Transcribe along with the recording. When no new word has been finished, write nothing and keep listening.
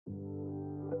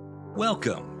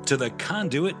Welcome to the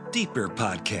Conduit Deeper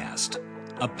podcast,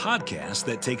 a podcast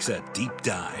that takes a deep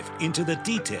dive into the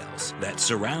details that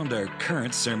surround our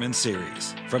current sermon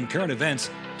series, from current events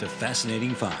to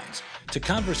fascinating finds to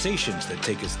conversations that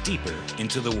take us deeper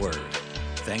into the Word.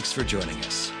 Thanks for joining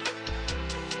us.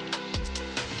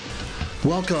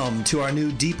 Welcome to our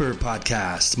new Deeper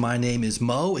podcast. My name is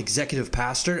Mo, Executive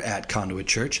Pastor at Conduit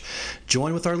Church,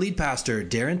 joined with our lead pastor,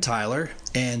 Darren Tyler,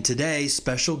 and today,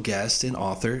 special guest and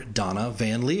author, Donna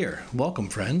VanLiere. Welcome,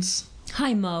 friends.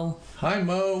 Hi, Mo. Hi,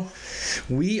 Mo.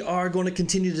 We are going to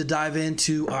continue to dive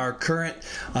into our current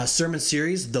sermon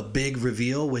series, The Big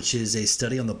Reveal, which is a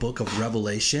study on the book of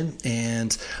Revelation.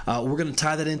 And we're going to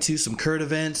tie that into some current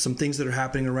events, some things that are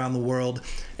happening around the world.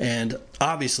 And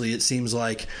obviously, it seems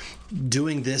like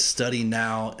doing this study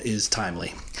now is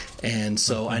timely. And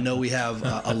so I know we have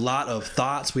a lot of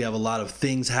thoughts. We have a lot of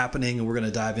things happening, and we're going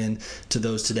to dive into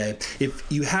those today. If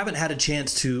you haven't had a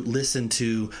chance to listen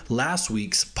to last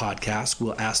week's podcast,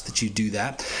 we'll ask that you do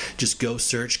that. Just go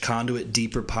search Conduit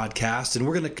Deeper Podcast, and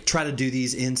we're going to try to do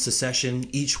these in succession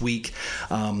each week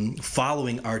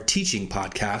following our teaching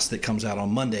podcast that comes out on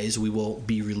Mondays. We will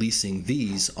be releasing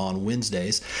these on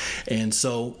Wednesdays. And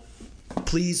so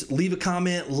please leave a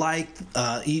comment, like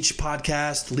each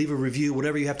podcast, leave a review,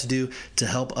 whatever you have to do to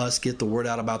help us get the word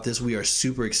out about this. We are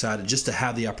super excited just to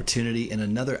have the opportunity and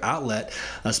another outlet,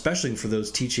 especially for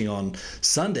those teaching on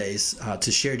Sundays,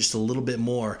 to share just a little bit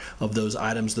more of those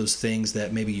items, those things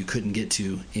that maybe you couldn't get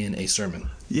to in a sermon.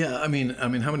 Yeah, I mean, how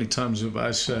many times have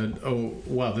I said, "Oh,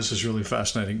 wow, this is really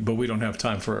fascinating," but we don't have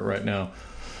time for it right now.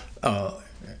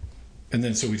 And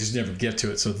then so we just never get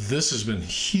to it. So this has been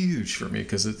huge for me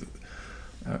because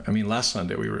last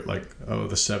Sunday we were like, oh,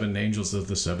 the seven angels of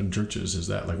the seven churches. Is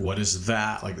that like, what is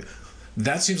that? Like,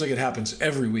 that seems like it happens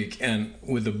every week. And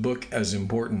with a book as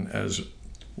important as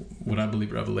what I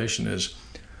believe Revelation is,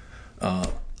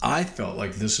 I felt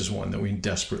like this is one that we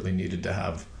desperately needed to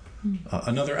have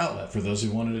another outlet for those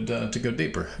who wanted to go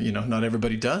deeper. You know, not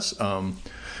everybody does.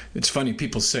 It's funny,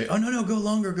 people say, oh, no, go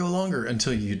longer,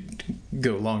 until you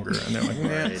go longer. And they're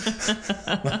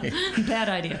like, Bad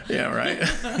idea. Yeah, right.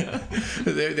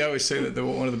 They always say that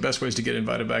one of the best ways to get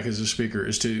invited back as a speaker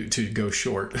is to go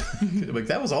short. Like,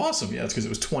 that was awesome. Yeah, it's because it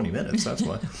was 20 minutes. That's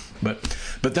why. But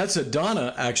that's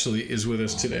Donna actually is with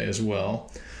us today as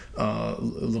well. A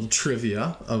little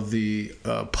trivia of the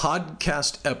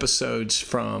podcast episodes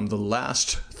from the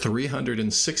last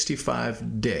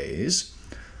 365 days.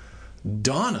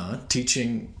 Donna,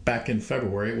 teaching back in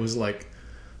February, was like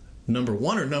number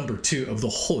 1 or number 2 of the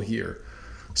whole year.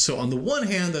 So on the one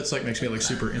hand, that's like makes me like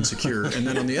super insecure, and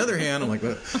then on the other hand, I'm like,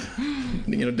 well,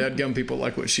 dadgum people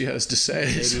like what she has to say.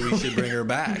 Maybe so we should bring her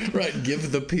back. Right,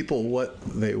 give the people what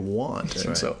they want. That's and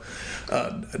right.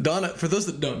 So, Donna, for those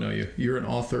that don't know you, you're an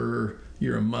author,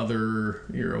 you're a mother,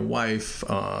 you're a wife,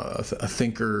 a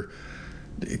thinker.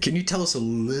 Can you tell us a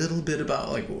little bit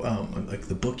about like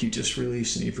the book you just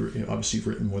released? And obviously you've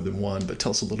written more than one, but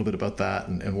tell us a little bit about that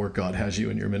and where God has you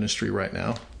in your ministry right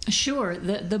now. Sure.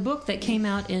 The book that came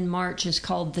out in March is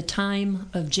called The Time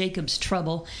of Jacob's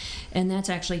Trouble, and that's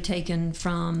actually taken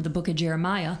from the book of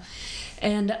Jeremiah.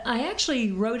 And I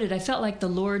actually wrote it. I felt like the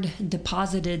Lord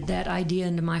deposited that idea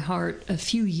into my heart a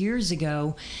few years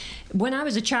ago. When I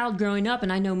was a child growing up,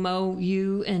 and I know, Mo,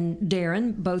 you and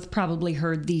Darren both probably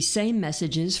heard these same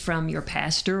messages from your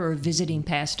pastor or visiting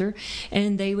pastor,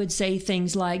 and they would say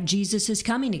things like, Jesus is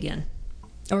coming again,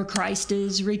 or Christ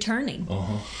is returning.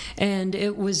 Uh-huh. And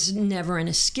it was never in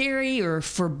a scary or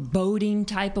foreboding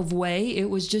type of way. It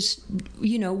was just,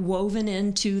 woven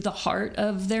into the heart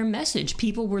of their message.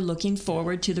 People were looking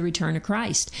forward to the return of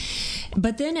Christ.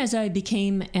 But then as I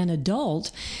became an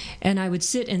adult and I would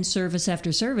sit in service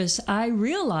after service, I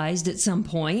realized at some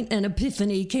point an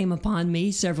epiphany came upon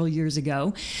me several years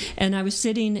ago. And I was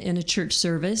sitting in a church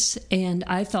service and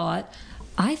I thought,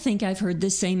 I think I've heard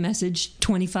this same message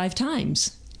 25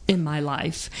 times in my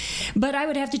life. But I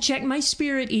would have to check my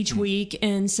spirit each week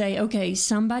and say, okay,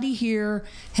 somebody here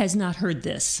has not heard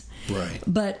this. Right.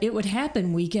 But it would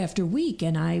happen week after week,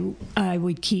 and I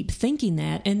would keep thinking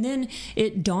that. And then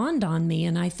it dawned on me,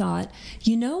 and I thought,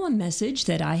 a message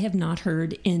that I have not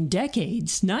heard in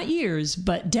decades, not years,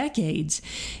 but decades,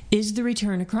 is the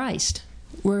return of Christ.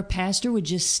 where a pastor would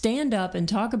just stand up and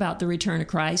talk about the return of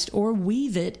Christ or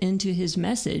weave it into his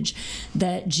message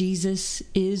that Jesus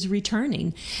is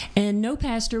returning. And no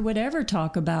pastor would ever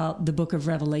talk about the book of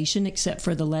Revelation except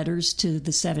for the letters to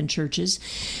the 7 churches.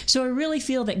 So I really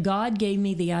feel that God gave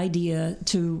me the idea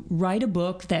to write a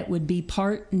book that would be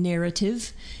part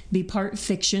narrative, be part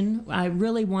fiction. I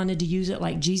really wanted to use it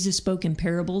like Jesus spoke in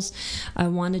parables. I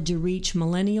wanted to reach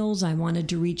millennials. I wanted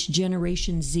to reach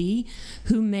Generation Z,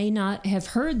 who may not have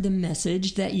heard the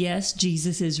message that, yes,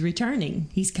 Jesus is returning.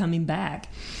 He's coming back.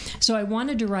 So I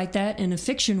wanted to write that in a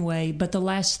fiction way, but the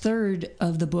last third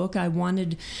of the book, I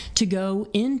wanted to go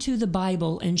into the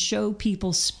Bible and show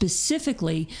people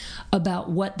specifically about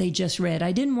what they just read.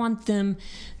 I didn't want them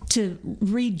to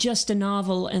read just a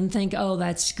novel and think, oh,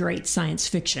 that's great science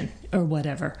fiction or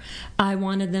whatever. I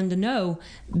wanted them to know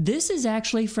this is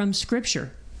actually from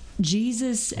Scripture.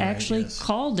 Jesus actually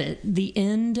called it the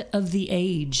end of the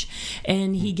age,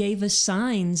 and he gave us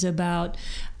signs about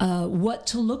what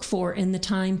to look for in the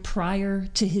time prior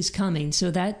to his coming. So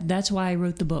that's why I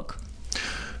wrote the book.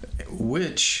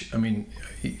 Which, I mean,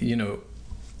 you know,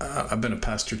 I've been a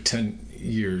pastor 10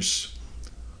 years,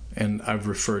 and I've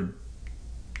referred,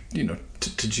 you know,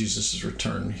 to Jesus'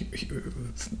 return.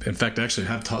 In fact, I actually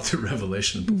have taught through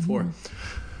Revelation before.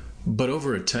 But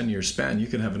over a 10-year span, you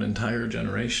can have an entire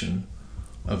generation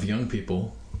of young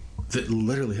people that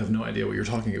literally have no idea what you're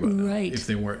talking about now, if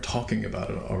they weren't talking about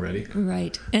it already.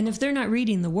 Right. And if they're not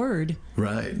reading the Word,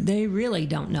 they really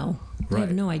don't know. They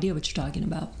have no idea what you're talking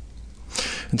about.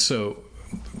 And so,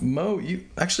 Mo, you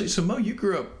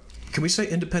grew up, can we say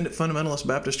Independent Fundamentalist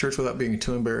Baptist Church without being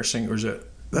too embarrassing, or is it?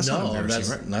 That's not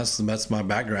embarrassing, right? That's my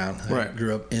background. I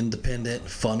grew up Independent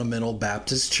Fundamental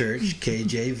Baptist Church,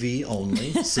 KJV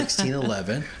only,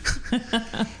 1611.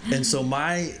 And so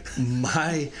my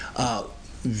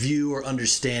view or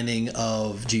understanding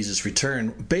of Jesus' return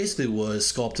basically was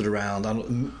sculpted around,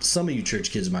 some of you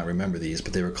church kids might remember these,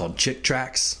 but they were called Chick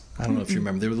tracts. I don't know if you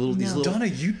remember. They were these little... Donna,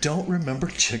 you don't remember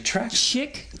Chick tracts?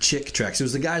 Chick tracts. It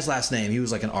was the guy's last name. He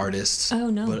was like an artist. Oh,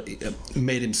 no. But he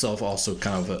made himself also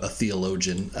kind of a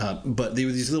theologian. But they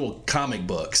were these little comic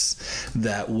books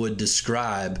that would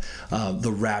describe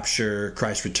the rapture,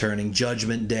 Christ returning,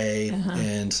 Judgment Day.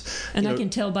 And I can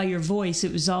tell by your voice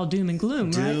it was all doom and gloom,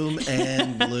 doom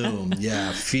and gloom.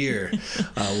 Yeah, fear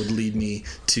would lead me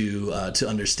to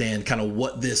understand kind of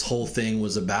what this whole thing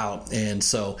was about. And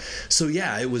so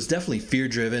yeah, it was definitely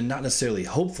fear-driven, not necessarily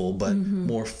hopeful, but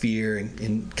more fear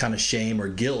and kind of shame or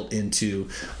guilt into,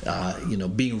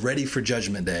 being ready for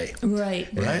Judgment Day. Right.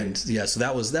 And yeah, so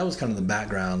that was kind of the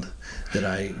background that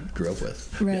I grew up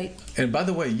with. Right. And by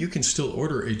the way, you can still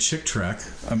order a Chick tract.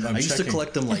 I used to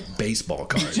collect them like baseball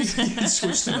cards. You can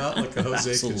switch them out like a Jose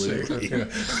Absolutely.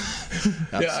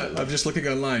 Yeah, I'm just looking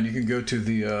online. You can go to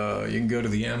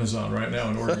the Amazon right now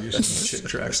and order you some Chick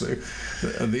tracts.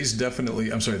 These definitely,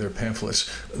 they're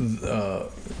pamphlets.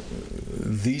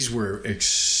 These were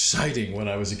exciting when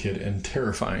I was a kid and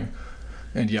terrifying.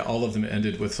 And yeah, all of them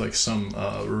ended with like some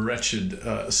wretched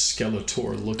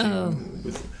Skeletor looking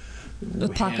with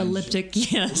apocalyptic,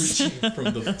 yes, reaching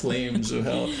from the flames of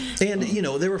hell. And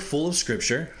they were full of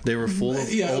Scripture. They were full of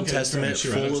Old Testament,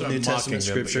 full of New Testament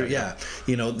Scripture.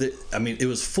 It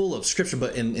was full of Scripture,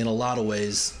 but in a lot of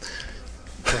ways,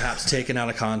 perhaps taken out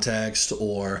of context,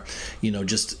 or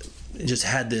just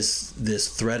had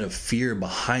this thread of fear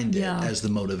behind it as the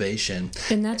motivation.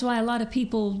 And that's why a lot of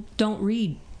people don't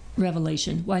read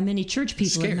Revelation. Why many church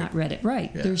people have not read it. Right.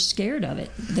 Yeah. They're scared of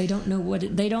it. They don't know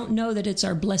they don't know that it's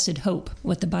our blessed hope,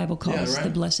 what the Bible calls the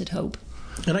blessed hope.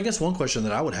 And I guess one question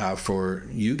that I would have for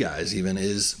you guys even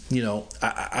is,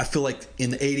 I feel like in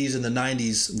the 80s and the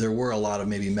 90s, there were a lot of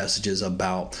maybe messages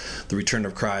about the return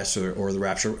of Christ or the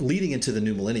rapture leading into the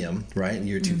new millennium, right, in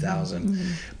year 2000.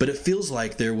 But it feels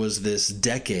like there was this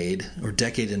decade or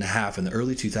decade and a half in the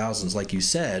early 2000s, like you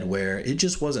said, where it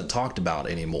just wasn't talked about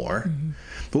anymore.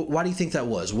 But why do you think that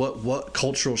was? What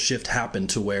cultural shift happened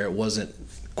to where it wasn't,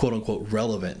 quote unquote,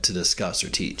 relevant to discuss or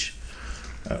teach?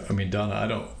 Donna, I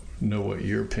don't know what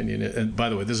your opinion is. And by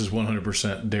the way, this is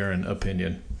 100% Darren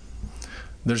opinion.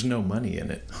 There's no money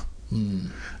in it.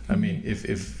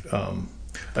 If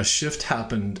a shift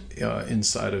happened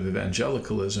inside of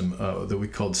evangelicalism that we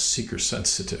called seeker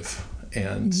sensitive,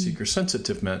 and seeker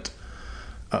sensitive meant,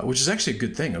 which is actually a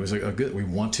good thing. It was like we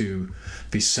want to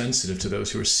be sensitive to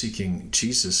those who are seeking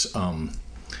Jesus. The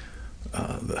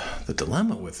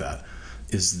dilemma with that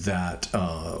is that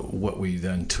what we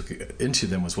then took into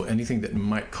them was anything that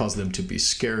might cause them to be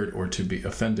scared or to be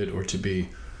offended or to be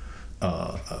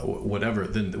whatever,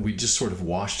 then we just sort of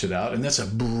washed it out. And that's a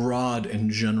broad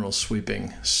and general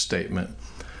sweeping statement.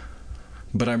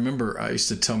 But I remember I used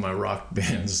to tell my rock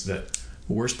bands that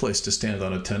the worst place to stand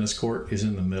on a tennis court is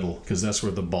in the middle, because that's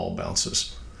where the ball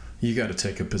bounces. You got to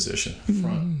take a position,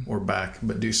 front or back,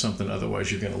 but do something,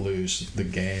 otherwise you're going to lose the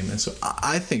game. And so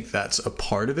I think that's a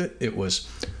part of it. It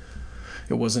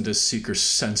wasn't as seeker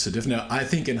sensitive. Now, I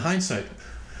think in hindsight,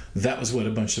 that was what a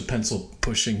bunch of pencil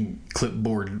pushing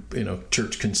clipboard,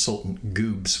 church consultant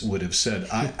goobs would have said.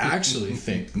 I actually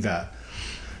think that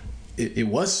it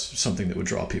was something that would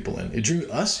draw people in. It drew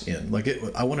us in.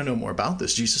 I want to know more about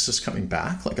this. Jesus is coming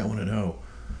back. I want to know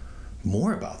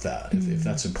more about that, if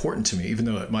that's important to me, even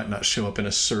though it might not show up in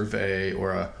a survey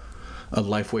or a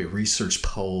Lifeway research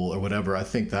poll or whatever. I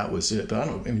think that was it.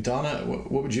 But Donna,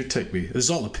 what would your take be? This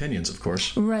is all opinions, of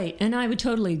course. Right, and I would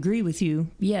totally agree with you.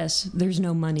 Yes, there's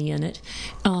no money in it.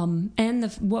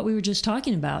 And what we were just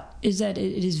talking about is that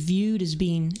it is viewed as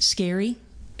being scary.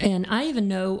 And I even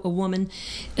know a woman,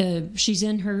 she's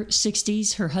in her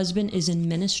 60s, her husband is in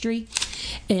ministry,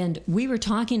 and we were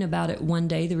talking about it one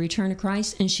day, the return of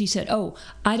Christ, and she said,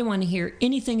 I don't want to hear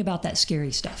anything about that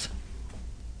scary stuff.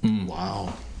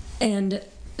 Wow. And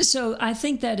so I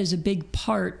think that is a big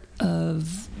part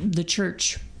of the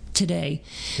church today,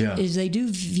 is they do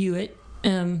view it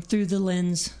through the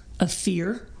lens of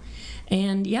fear.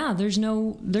 And there's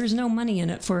no money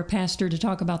in it for a pastor to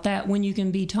talk about that when you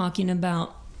can be talking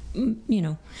about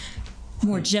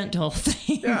more gentle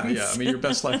things. Yeah. Your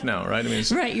best life now, right?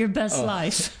 Right, your best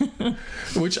life.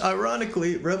 Which,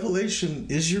 ironically, Revelation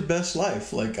is your best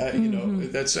life.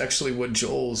 That's actually what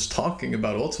Joel's talking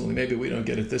about ultimately. Maybe we don't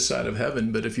get it this side of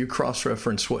heaven, but if you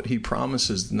cross-reference what he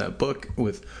promises in that book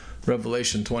with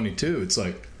Revelation 22, it's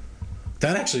like,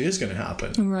 that actually is going to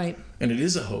happen. Right. And it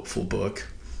is a hopeful book.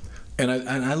 And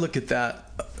I look at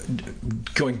that,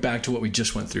 going back to what we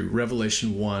just went through,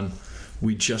 Revelation 1,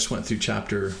 we just went through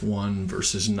chapter 1,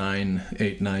 verses 9,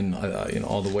 8, 9,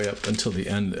 all the way up until the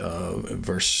end,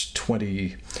 verse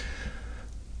 20.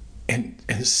 And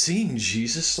seeing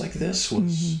Jesus like this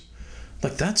was,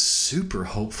 that's super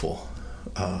hopeful.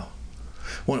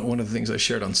 One of the things I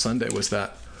shared on Sunday was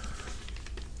that,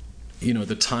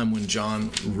 the time when John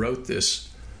wrote this,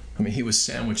 he was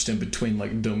sandwiched in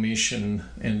between Domitian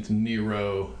and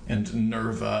Nero and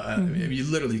Nerva. You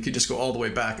literally could just go all the way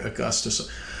back, Augustus.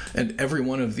 And every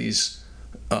one of these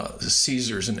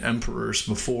Caesars and emperors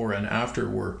before and after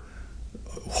were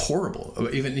horrible.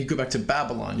 Even you go back to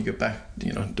Babylon, you go back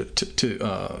to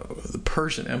the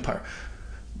Persian Empire.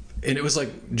 And it was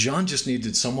like John just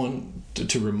needed someone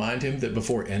to remind him that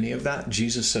before any of that,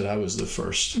 Jesus said, I was the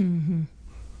first.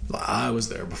 I was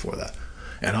there before that.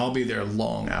 And I'll be there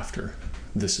long after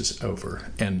this is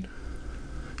over. And,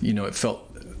 it felt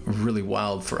really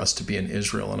wild for us to be in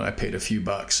Israel, and I paid a few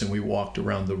bucks, and we walked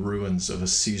around the ruins of a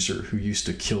Caesar who used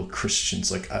to kill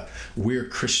Christians. We're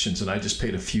Christians, and I just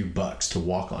paid a few bucks to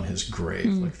walk on his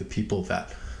grave. The people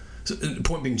that... So, the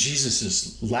point being, Jesus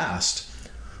is last.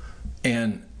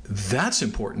 And that's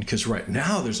important, because right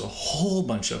now there's a whole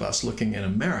bunch of us looking in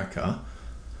America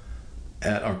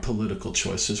at our political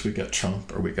choices. We got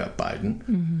Trump or we got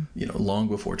Biden. Long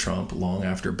before Trump, long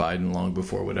after Biden, long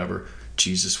before whatever.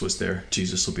 Jesus was there.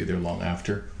 Jesus will be there long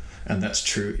after. And that's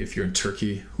true if you're in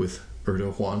Turkey with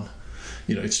Erdogan.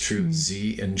 It's true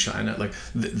Xi in China.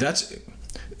 That's...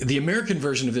 The American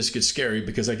version of this gets scary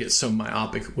because I get so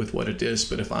myopic with what it is.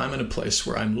 But if I'm in a place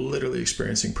where I'm literally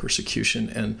experiencing persecution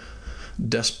and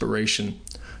desperation,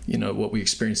 what we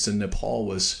experienced in Nepal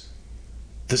was...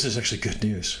 This is actually good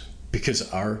news.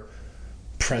 Because our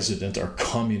president, our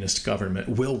communist government,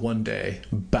 will one day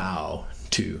bow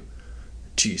to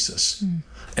Jesus.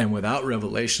 And without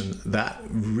revelation, that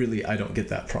really, I don't get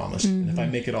that promise. And if I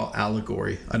make it all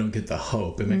allegory, I don't get the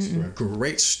hope. It makes for a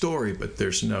great story, but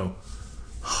there's no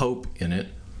hope in it.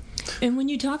 And when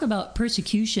you talk about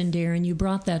persecution, Darren, you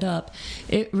brought that up.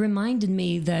 It reminded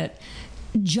me that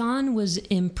John was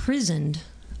imprisoned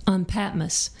on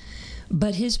Patmos,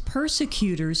 but his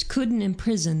persecutors couldn't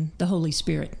imprison the Holy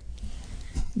Spirit.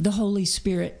 The Holy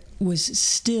Spirit was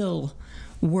still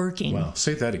working. Wow,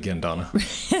 say that again, Donna.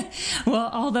 Well,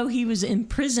 although he was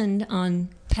imprisoned on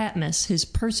Patmos, his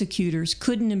persecutors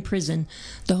couldn't imprison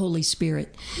the Holy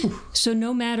Spirit. So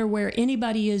no matter where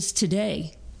anybody is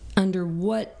today, under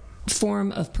what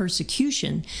form of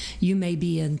persecution you may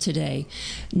be in today,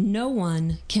 no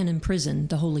one can imprison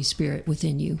the Holy Spirit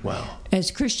within you. Wow. As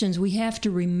Christians, we have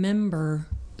to remember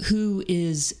who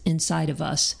is inside of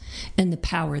us and the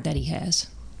power that he has.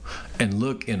 And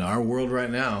look, in our world right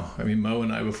now, Mo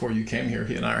and I, before you came here,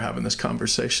 he and I are having this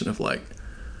conversation of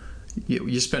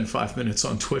you spend 5 minutes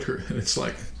on Twitter and it's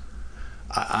like,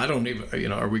 I don't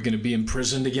even, are we going to be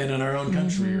imprisoned again in our own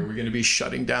country? Are we going to be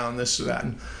shutting down this or that?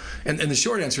 And the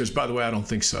short answer is, by the way, I don't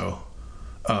think so.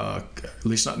 At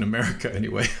least not in America,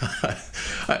 anyway.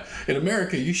 In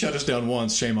America, you shut us down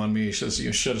once, shame on me. You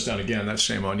shut us down again, that's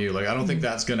shame on you. Like, I don't think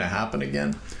that's going to happen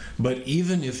again. But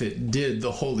even if it did,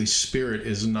 the Holy Spirit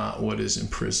is not what is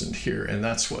imprisoned here. And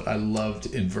that's what I loved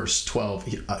in verse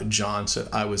 12. John said,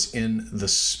 I was in the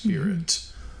Spirit.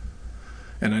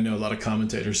 Mm-hmm. And I know a lot of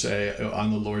commentators say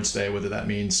on the Lord's Day, whether that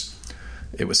means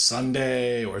it was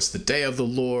Sunday or it's the day of the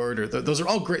Lord, or those are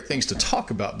all great things to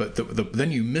talk about, but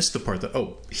then you miss the part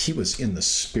that, he was in the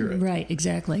Spirit. Right,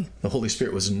 exactly. The Holy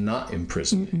Spirit was not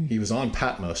imprisoned. Mm-mm. He was on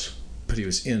Patmos, but he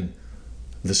was in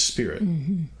the Spirit.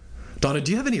 Mm-hmm. Donna,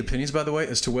 do you have any opinions, by the way,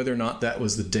 as to whether or not that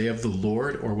was the day of the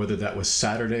Lord, or whether that was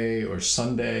Saturday or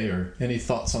Sunday, or any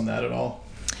thoughts on that at all?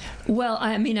 Well,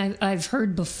 I mean, I've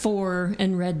heard before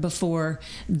and read before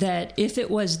that if it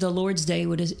was the Lord's Day,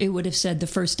 it would have said the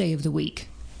first day of the week.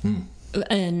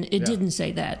 And it didn't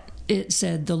say that. It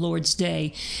said the Lord's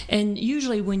Day. And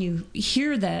usually when you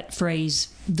hear that phrase,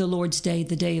 the Lord's Day,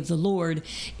 the day of the Lord,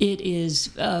 it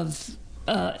is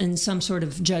in some sort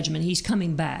of judgment. He's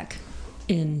coming back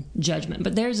in judgment.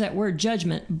 But there's that word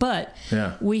judgment. But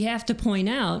we have to point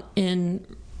out in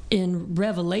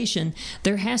Revelation,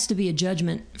 there has to be a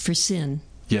judgment for sin.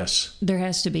 Yes. There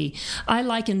has to be. I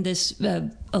likened this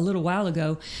a little while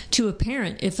ago to a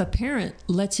parent. If a parent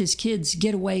lets his kids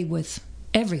get away with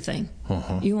everything,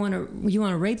 you want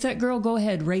to rape that girl, go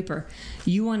ahead, rape her.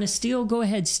 You want to steal, go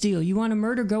ahead, steal. You want to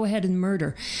murder, go ahead and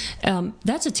murder.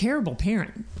 That's a terrible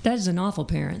parent. That is an awful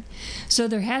parent. So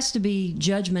there has to be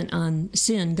judgment on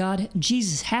sin.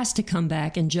 Jesus has to come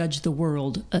back and judge the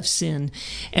world of sin.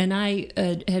 And I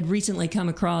had recently come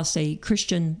across a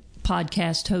Christian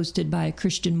podcast hosted by a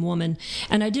Christian woman,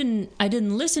 and I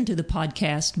didn't listen to the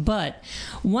podcast, but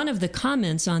one of the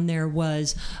comments on there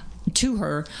was to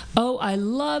her, I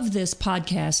love this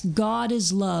podcast. God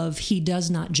is love. He does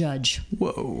not judge.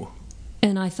 Whoa.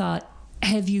 And I thought,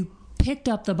 have you picked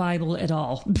up the Bible at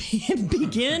all?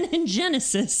 Begin in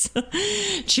Genesis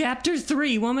chapter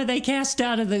 3. When were they cast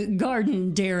out of the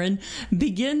garden, Darren?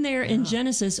 Begin there in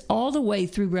Genesis all the way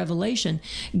through Revelation.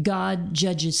 God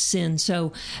judges sin.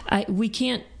 So we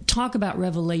can't talk about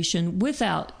Revelation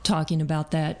without talking about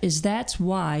that's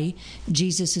why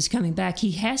Jesus is coming back.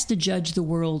 He has to judge the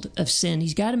world of sin.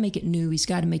 He's got to make it new. He's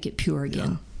got to make it pure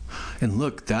again. Yeah. And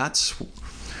look, there's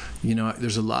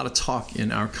a lot of talk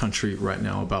in our country right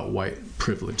now about white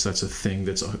privilege. That's a thing,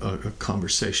 that's a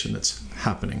conversation that's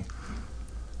happening.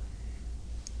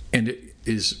 And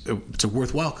it's a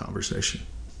worthwhile conversation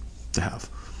to have.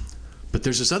 But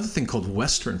there's this other thing called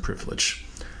Western privilege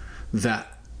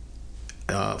that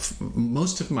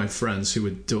most of my friends who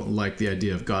don't like the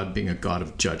idea of God being a God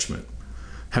of judgment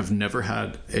have never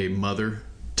had a mother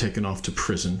taken off to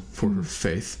prison for her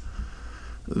faith.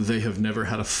 They have never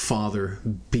had a father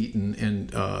beaten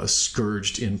and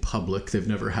scourged in public. They've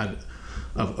never had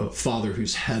a father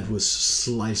whose head was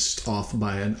sliced off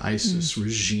by an ISIS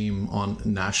regime on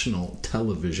national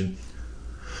television.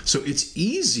 So it's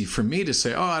easy for me to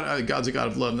say, God's a God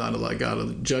of love, not a God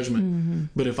of judgment. Mm-hmm.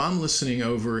 But if I'm listening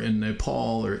over in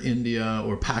Nepal or India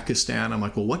or Pakistan, I'm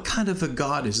like, well, what kind of a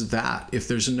God is that? If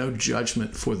there's no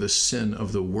judgment for the sin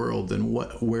of the world, then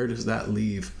where does that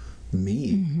leave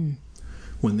me? Mm-hmm.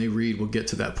 When they read, we'll get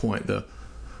to that point, the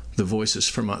voices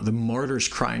from the martyrs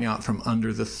crying out from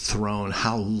under the throne,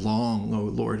 how long, O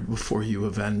Lord, before you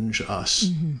avenge us?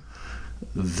 Mm-hmm.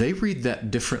 They read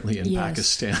that differently in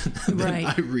Pakistan than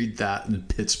I read that in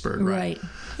Pittsburgh. Right.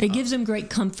 It gives them great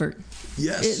comfort.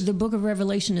 Yes. The book of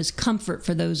Revelation is comfort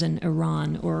for those in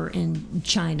Iran or in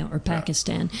China or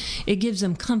Pakistan. It gives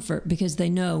them comfort because they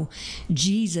know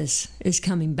Jesus is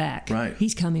coming back. Right.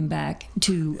 He's coming back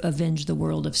to avenge the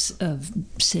world of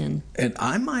sin. And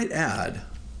I might add,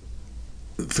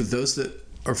 for those that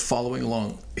are following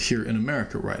along here in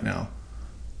America right now,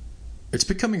 it's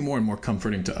becoming more and more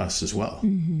comforting to us as well.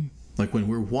 Mm-hmm. Like when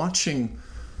we're watching,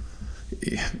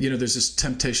 there's this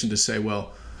temptation to say,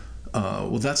 well,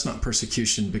 that's not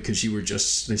persecution because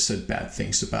they said bad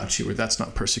things about you, or that's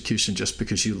not persecution just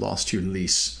because you lost your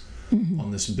lease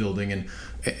on this building.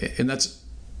 And that's,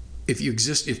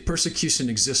 if persecution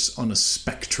exists on a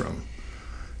spectrum,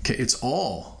 okay, it's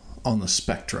all on the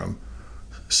spectrum.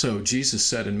 So Jesus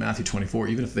said in Matthew 24,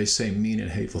 even if they say mean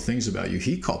and hateful things about you,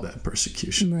 he called that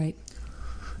persecution. Right.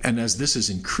 And as this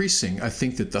is increasing, I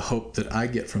think that the hope that I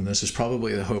get from this is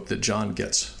probably the hope that John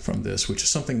gets from this, which is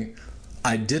something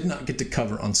I did not get to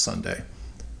cover on Sunday.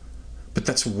 But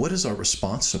that's, what is our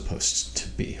response supposed to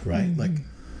be, right? Mm-hmm. Like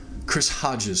Chris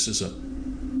Hodges is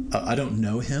I don't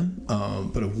know him,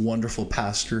 but a wonderful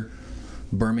pastor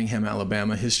Birmingham,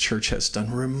 Alabama. His church has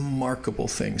done remarkable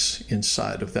things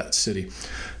inside of that city.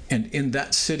 And in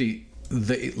that city,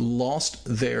 they lost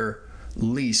their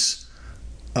lease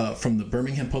from the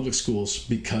Birmingham Public Schools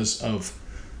because of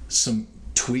some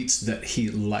tweets that he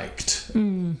liked.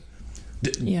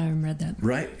 Yeah, I read that.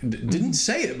 Right? Didn't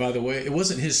say it, by the way. It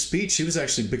wasn't his speech. He was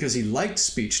actually, because he liked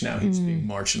speech, now he's being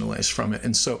marginalized from it.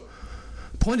 And so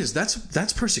the point is,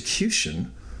 that's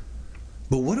persecution.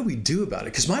 But what do we do about it?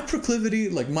 Because my proclivity,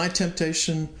 like my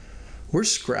temptation, we're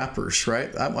scrappers,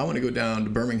 right? I want to go down to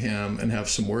Birmingham and have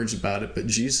some words about it. But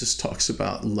Jesus talks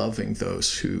about loving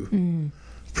those who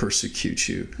persecute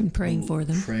you. And praying for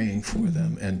them. Praying for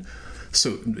them. And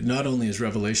so not only is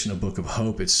Revelation a book of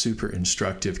hope, it's super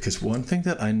instructive, because one thing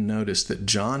that I noticed that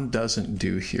John doesn't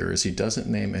do here is he doesn't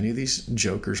name any of these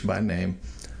jokers by name.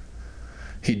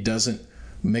 He doesn't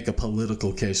make a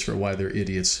political case for why they're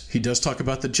idiots. He does talk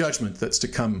about the judgment that's to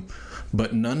come,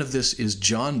 but none of this is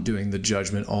John doing the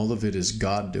judgment. All of it is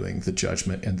God doing the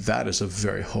judgment, and that is a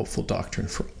very hopeful doctrine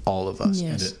for all of us.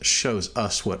 Yes. And it shows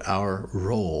us what our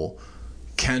role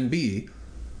can be,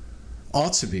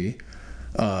 ought to be,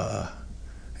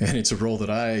 and it's a role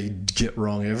that I get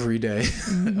wrong every day,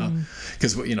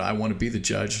 because I want to be the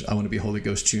judge. I want to be Holy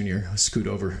Ghost Jr. Scoot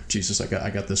over, Jesus. I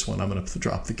got this one. I'm going to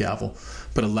drop the gavel.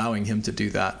 But allowing him to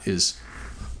do that is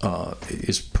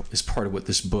part of what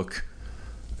this book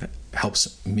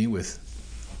helps me with.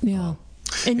 Yeah.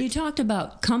 And you talked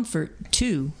about comfort,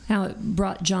 too, how it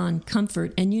brought John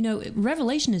comfort. And,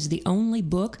 Revelation is the only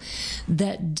book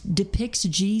that depicts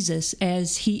Jesus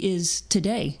as he is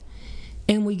today.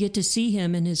 And we get to see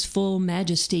him in his full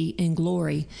majesty and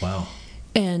glory. Wow.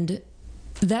 And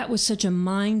that was such a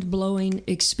mind-blowing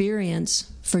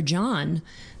experience for John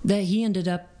that he ended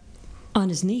up on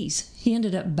his knees. He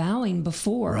ended up bowing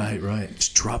before. Right.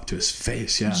 Just dropped to his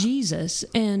face, yeah. Jesus.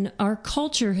 And our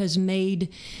culture has made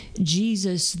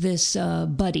Jesus this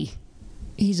buddy.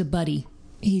 He's a buddy.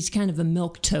 He's kind of a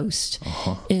milquetoast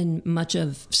in much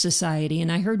of society.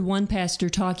 And I heard one pastor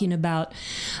talking about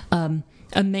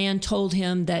a man told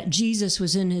him that Jesus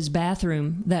was in his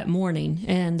bathroom that morning.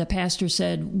 And the pastor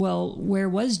said, well, where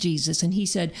was Jesus? And he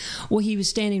said, well, he was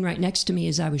standing right next to me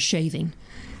as I was shaving.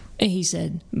 And he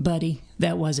said, buddy,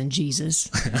 that wasn't Jesus.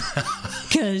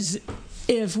 Because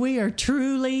if we are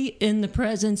truly in the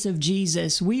presence of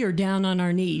Jesus, we are down on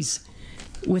our knees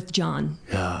with John,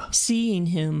 seeing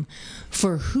him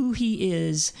for who he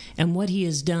is and what he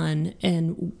has done.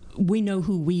 And we know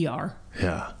who we are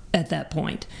at that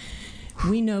point.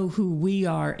 We know who we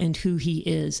are and who he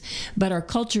is. But our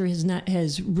culture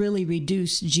has really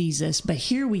reduced Jesus. But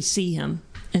here we see him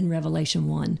in Revelation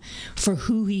 1 for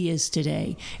who he is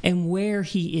today and where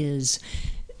he is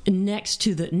next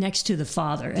to the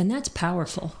Father. And that's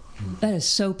powerful. That is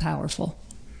so powerful.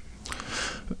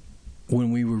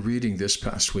 When we were reading this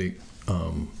past week,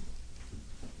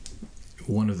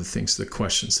 one of the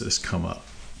questions that has come up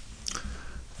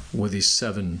were these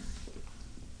 7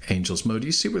 angels. Mo, do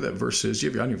you see where that verse is? I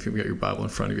don't know if you've got your Bible in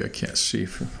front of you. I can't see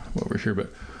from over here,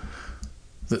 but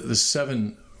the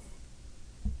 7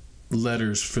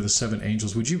 letters for the 7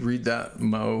 angels. Would you read that,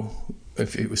 Mo,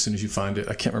 as soon as you find it?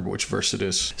 I can't remember which verse it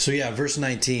is. So verse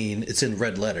 19, it's in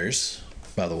red letters,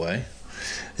 by the way.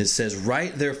 It says,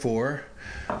 "Write therefore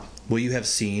what you have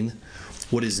seen,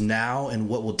 what is now and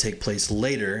what will take place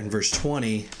later." In verse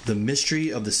 20, "The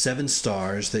mystery of the 7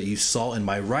 stars that you saw in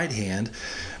my right hand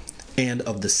and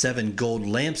of the 7 gold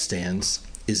lampstands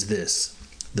is this: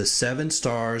 the 7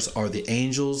 stars are the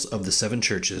angels of the 7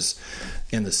 churches,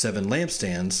 and the 7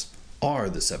 lampstands are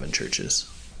the 7 churches."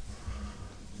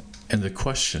 And the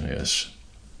question is,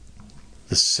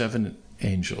 the 7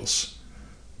 angels,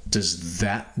 does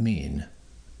that mean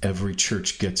every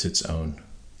church gets its own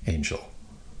angel?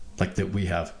 Like that we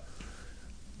have?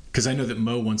 Because I know that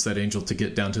Mo wants that angel to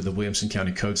get down to the Williamson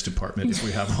County Codes Department if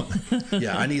we have one.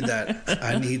 Yeah, I need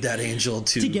that angel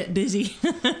to get busy,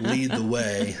 lead the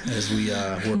way as we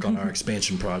work on our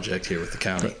expansion project here with the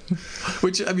county.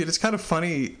 Which, I mean, it's kind of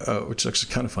funny, which is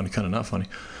actually kind of funny, kind of not funny.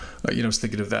 I was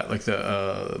thinking of that, like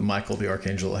the Michael the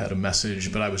Archangel had a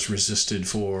message, but I was resisted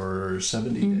for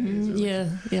 70 days.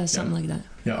 Yeah, something like that.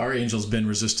 Yeah, our angel's been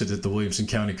resisted at the Williamson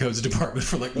County Codes Department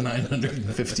for like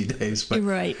 950 days. But,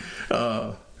 right.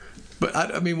 But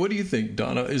I mean, what do you think,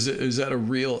 Donna? Is that a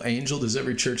real angel? Does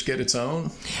every church get its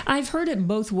own? I've heard it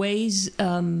both ways.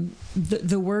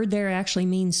 The word there actually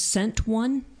means sent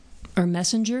one or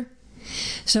messenger.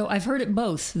 So I've heard it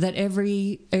both, that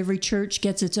every church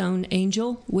gets its own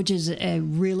angel, which is a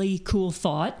really cool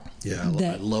thought. Yeah,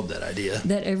 I love that idea.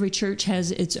 That every church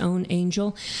has its own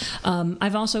angel.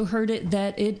 I've also heard it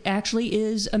that it actually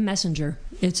is a messenger.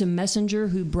 It's a messenger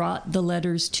who brought the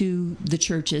letters to the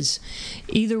churches.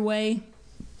 Either way,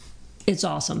 it's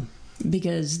awesome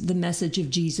because the message of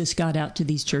Jesus got out to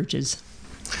these churches.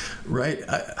 Right.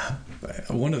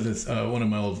 One of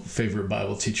my old favorite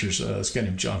Bible teachers, this guy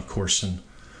named John Corson,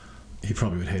 he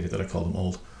probably would hate it that I called him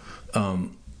old.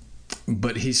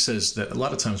 But he says that a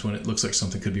lot of times when it looks like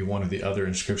something could be one or the other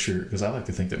in Scripture, because I like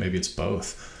to think that maybe it's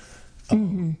both.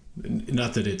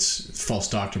 Not that it's false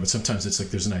doctrine, but sometimes it's like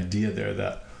there's an idea there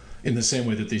that in the same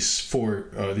way that these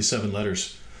 7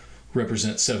 letters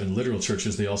represent 7 literal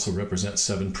churches, they also represent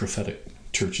 7 prophetic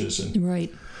churches. And,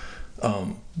 right.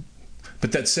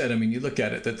 But that said, I mean, you look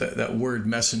at it, that word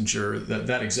messenger,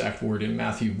 that exact word in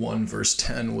Matthew 1, verse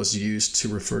 10 was used to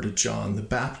refer to John the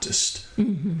Baptist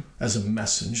as a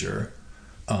messenger.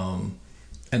 And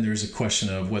there's a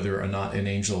question of whether or not an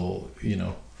angel,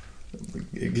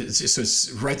 it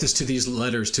says, write this to these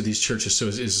letters to these churches. So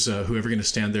is whoever going to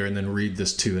stand there and then read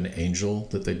this to an angel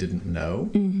that they didn't know?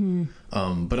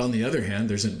 But on the other hand,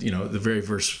 there's the very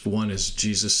verse 1 is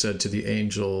Jesus said to the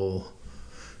angel,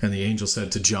 and the angel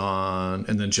said to John,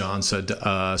 and then John said to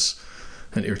us,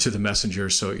 or to the messenger.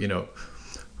 So,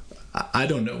 I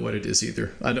don't know what it is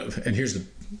either. I don't, and here's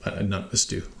none of us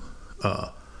do.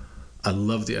 I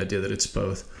love the idea that it's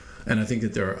both. And I think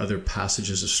that there are other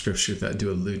passages of Scripture that do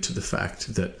allude to the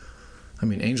fact that,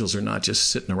 angels are not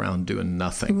just sitting around doing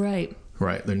nothing. Right.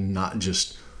 Right. They're not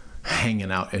just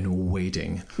hanging out and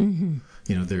waiting.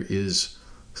 There is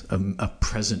a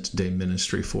present day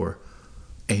ministry for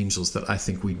angels that I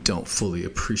think we don't fully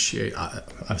appreciate.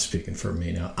 I'm speaking for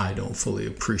me now. I don't fully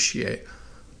appreciate,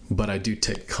 but I do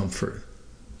take comfort.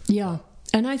 Yeah.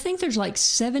 And I think there's like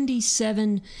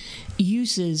 77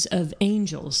 uses of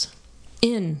angels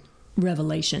in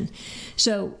Revelation.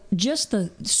 So just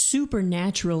the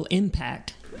supernatural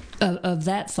impact of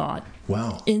that thought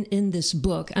in this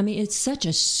book. It's such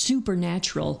a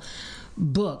supernatural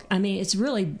book. It's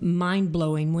really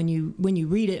mind-blowing when you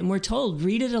read it, and we're told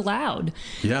read it aloud.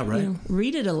 Yeah, right.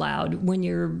 Read it aloud when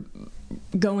you're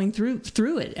going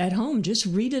through it at home. Just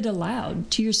read it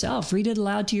aloud to yourself. Read it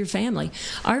aloud to your family.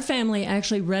 Our family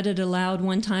actually read it aloud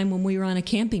one time when we were on a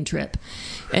camping trip.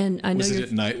 And I know was it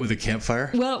at night with a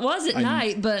campfire? Well, it was at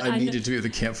night, but I needed to be with a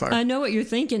campfire. I know what you're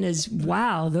thinking is,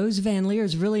 wow, those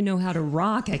VanLieres really know how to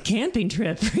rock a camping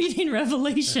trip, reading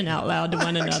Revelation out loud to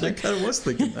one another. I kind of was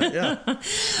thinking that, yeah.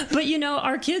 But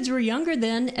our kids were younger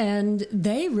then, and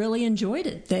they really enjoyed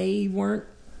it. They weren't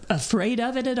afraid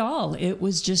of it at all. It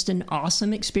was just an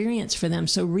awesome experience for them.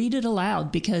 So read it aloud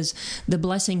because the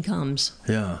blessing comes.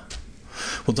 Yeah.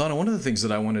 Well, Donna, one of the things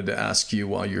that I wanted to ask you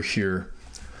while you're here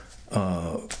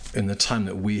in the time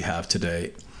that we have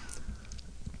today,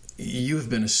 you have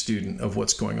been a student of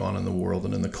what's going on in the world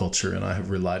and in the culture, and I have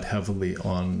relied heavily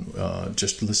on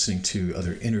just listening to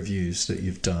other interviews that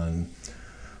you've done,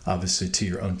 obviously to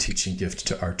your own teaching gift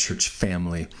to our church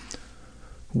family.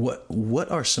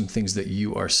 What are some things that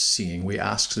you are seeing? We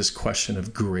asked this question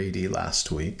of Grady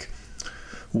last week.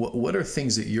 What are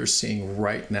things that you're seeing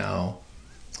right now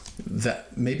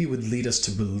that maybe would lead us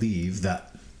to believe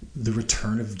that the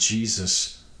return of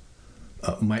Jesus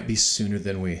might be sooner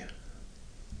than we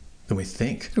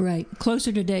think? Right.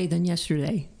 Closer today than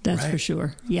yesterday. That's right. For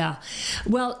sure. Yeah.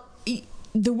 Well,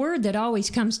 the word that always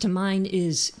comes to mind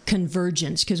is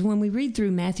convergence, because when we read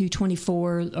through Matthew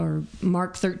 24 or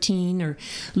Mark 13 or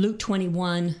Luke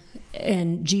 21,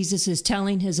 and Jesus is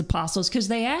telling his apostles, because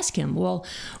they ask him, well,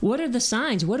 what are the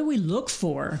signs? What do we look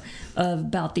for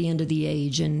about the end of the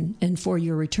age and for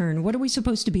your return? What are we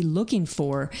supposed to be looking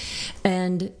for?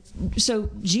 And so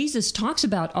Jesus talks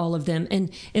about all of them.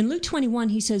 And in Luke 21,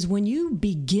 he says, when you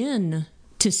begin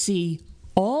to see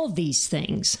all these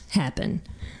things happen,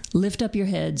 lift up your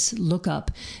heads, look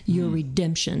up, your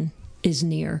redemption is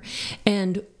near.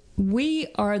 And we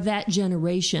are that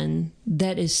generation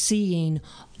that is seeing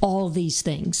all these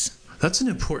things. That's an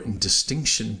important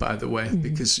distinction, by the way,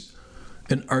 because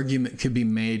an argument could be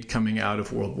made coming out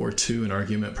of World War II. An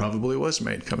argument probably was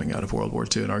made coming out of World War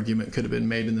II. An argument could have been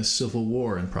made in the Civil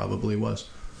War, and probably was.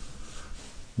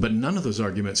 But none of those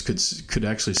arguments could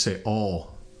actually say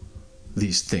all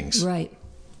these things. Right.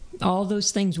 All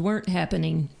those things weren't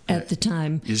happening at the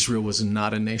time. Israel was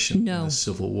not a nation in the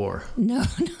Civil War. No,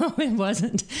 it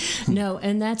wasn't. No,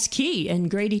 and that's key. And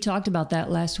Grady talked about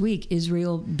that last week,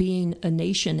 Israel being a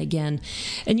nation again.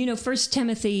 And 1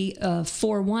 Timothy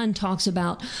 4:1 talks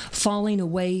about falling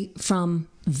away from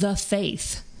the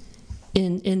faith.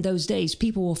 In those days,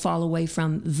 people will fall away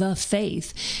from the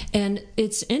faith. And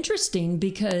it's interesting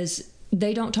because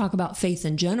they don't talk about faith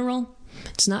in general.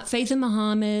 It's not faith in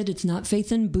Muhammad. It's not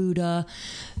faith in Buddha.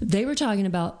 They were talking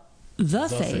about the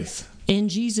faith in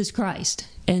Jesus Christ,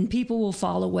 and people will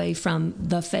fall away from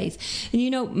the faith.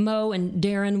 And Mo and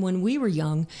Darren, when we were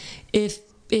young,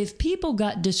 if people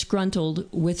got disgruntled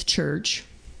with church,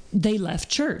 they left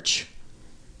church.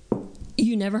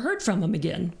 You never heard from them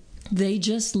again. They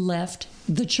just left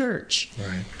the church.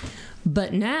 Right.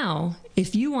 But now,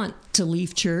 if you want to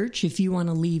leave church, if you want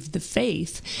to leave the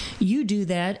faith, you do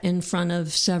that in front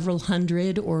of several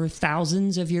hundred or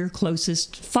thousands of your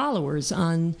closest followers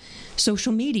on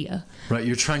social media. Right,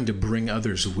 you're trying to bring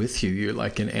others with you. You're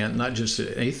like not just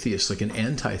an atheist, like an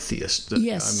anti-theist.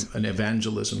 Yes. I'm an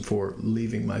evangelism for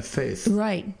leaving my faith.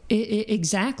 Right,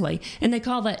 exactly. And they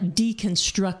call that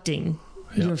deconstructing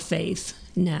your faith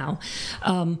now.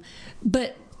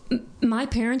 But my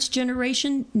parents'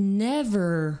 generation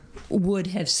never would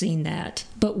have seen that.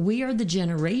 But we are the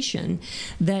generation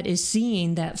that is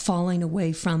seeing that falling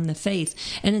away from the faith.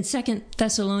 And in 2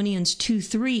 Thessalonians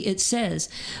 2:3, it says,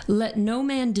 "Let no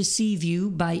man deceive you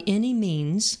by any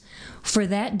means, for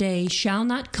that day shall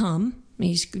not come."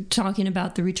 He's talking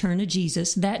about the return of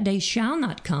Jesus. "That day shall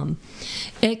not come,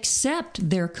 except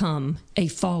there come a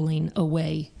falling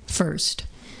away first."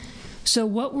 So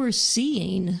what we're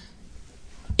seeing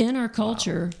in our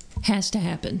culture has to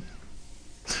happen.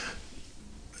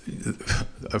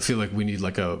 I feel like we need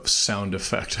like a sound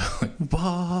effect, like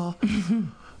bah,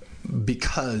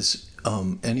 because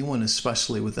anyone,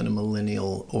 especially within a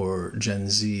millennial or Gen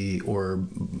Z or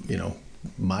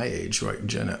my age, right?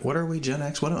 What are we? Gen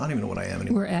X? I don't even know what I am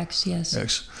anymore. We're X, yes.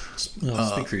 X.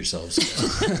 Speak for yourselves.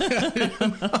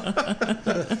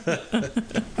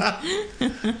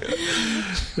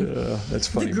 That's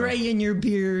funny. The gray in your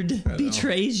beard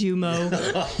betrays you, Mo.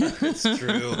 It's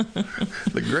true.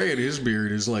 The gray in his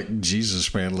beard is like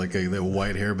Jesus, man, like the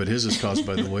white hair, but his is caused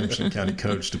by the Williamson County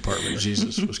Codes Department.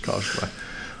 Jesus was caused by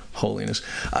holiness.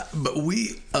 But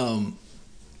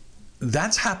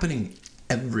that's happening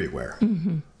everywhere.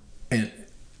 Mm-hmm. And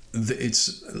it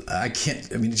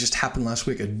just happened last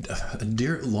week. A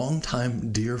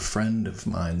longtime dear friend of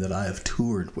mine that I have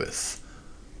toured with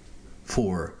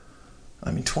for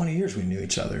 20 years. We knew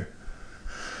each other,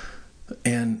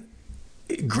 and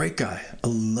great guy. I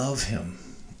love him.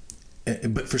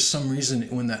 But for some reason,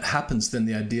 when that happens, then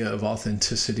the idea of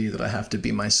authenticity, that I have to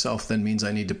be myself, then means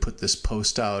I need to put this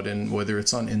post out, and whether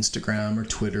it's on Instagram or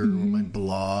Twitter or my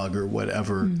blog or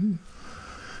whatever,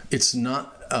 it's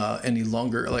not any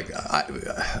longer like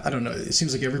I don't know. It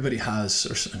seems like everybody has,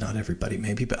 or not everybody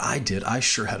maybe, but I did. I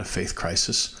sure had a faith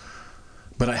crisis,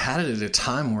 but I had it at a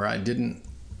time where I didn't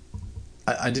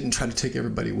try to take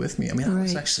everybody with me. I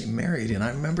was actually married, and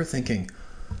I remember thinking,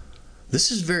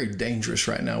 this is very dangerous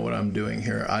right now, what I'm doing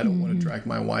here. I don't want to drag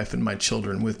my wife and my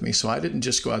children with me. So I didn't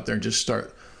just go out there and just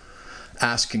start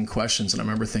asking questions. And I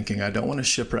remember thinking, I don't want to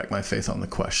shipwreck my faith on the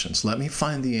questions. Let me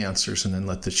find the answers and then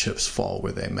let the chips fall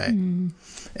where they may.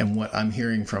 And what I'm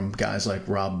hearing from guys like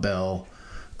Rob Bell,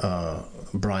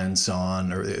 Brian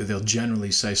Zahn, or they'll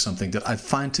generally say something that I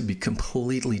find to be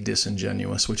completely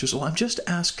disingenuous, which is, well, I'm just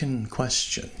asking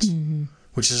questions.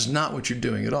 Which is not what you're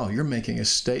doing at all. You're making a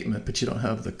statement, but you don't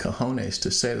have the cojones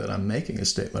to say that I'm making a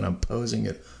statement. I'm posing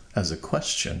it as a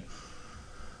question.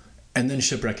 And then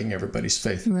shipwrecking everybody's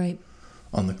faith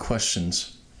on the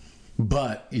questions.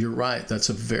 But you're right. That's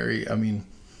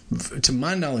to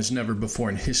my knowledge, never before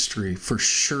in history, for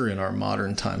sure in our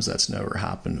modern times, that's never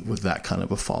happened with that kind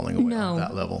of a falling away on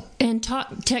that level. And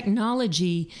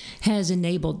technology has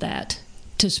enabled that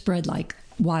to spread like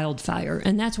wildfire,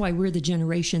 and that's why we're the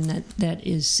generation that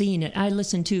is seeing it. I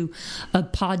listened to a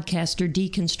podcaster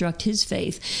deconstruct his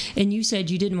faith, and you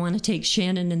said you didn't want to take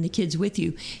Shannon and the kids with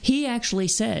you. He actually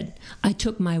said, I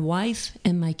took my wife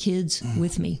and my kids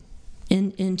with me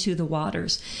into the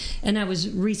waters. And I was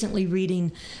recently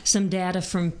reading some data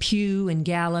from Pew and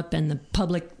Gallup and the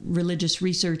Public Religious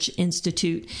Research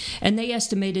Institute, and they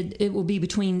estimated it will be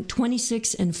between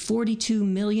 26 and 42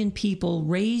 million people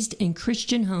raised in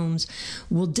Christian homes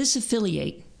will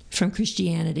disaffiliate from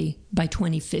Christianity by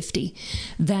 2050.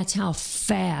 That's how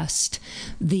fast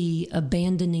the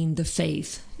abandoning the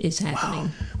faith is happening.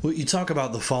 Wow. Well, you talk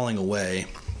about the falling away,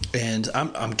 and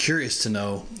I'm curious to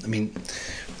know,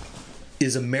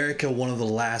 is America one of the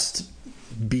last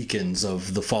beacons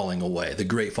of the falling away, the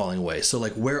great falling away? So,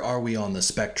 where are we on the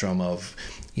spectrum of,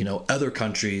 other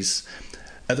countries,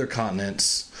 other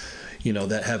continents,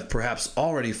 that have perhaps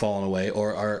already fallen away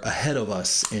or are ahead of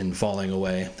us in falling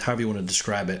away, however you want to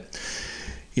describe it?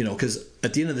 Because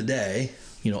at the end of the day,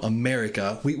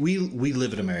 America, we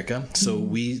live in America, so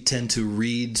we tend to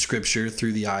read Scripture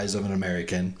through the eyes of an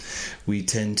American. We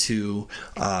tend to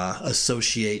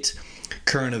associate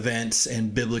current events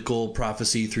and biblical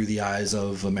prophecy through the eyes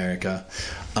of America.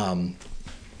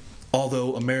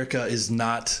 although America is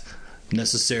not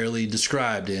necessarily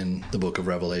described in the book of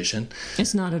Revelation.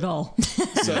 It's not at all.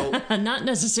 So not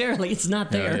necessarily. It's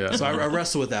not there. Yeah. So I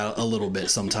wrestle with that a little bit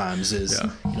sometimes is,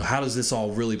 how does this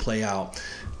all really play out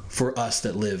for us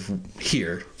that live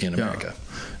here in America?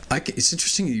 It's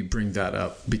interesting you bring that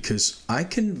up because I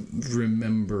can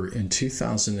remember in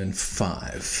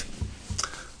 2005,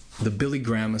 the Billy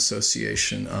Graham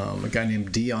Association, a guy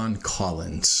named Dion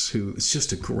Collins, who is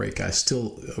just a great guy,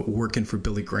 still working for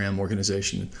Billy Graham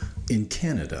organization in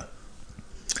Canada.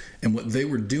 And what they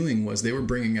were doing was they were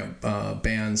bringing up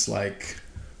bands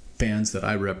that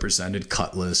I represented,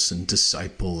 Cutlass and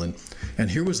Disciple,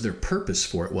 and here was their purpose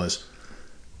for it was,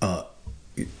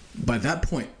 by that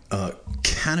point,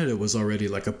 Canada was already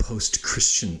like a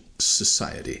post-Christian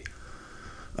society,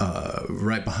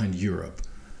 right behind Europe.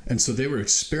 And so they were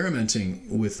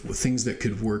experimenting with things that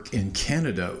could work in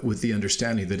Canada with the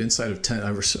understanding that inside of 10,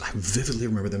 I vividly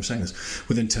remember them saying this,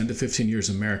 within 10 to 15 years,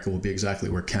 America will be exactly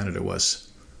where Canada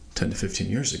was 10 to 15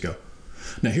 years ago.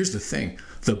 Now, here's the thing.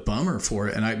 The bummer for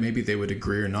it, and maybe they would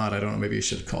agree or not, I don't know, maybe you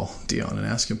should call Dion and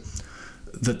ask him,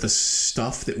 that the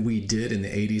stuff that we did in the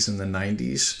 80s and the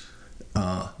 90s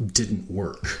didn't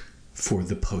work for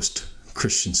the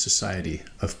post-Christian society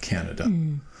of Canada.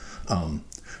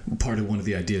 Part of one of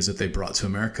the ideas that they brought to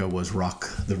America was Rock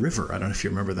the River. I don't know if you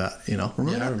remember that.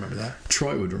 Remember that? I remember that.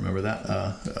 Troy would remember that,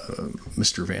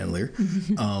 Mr. VanLiere.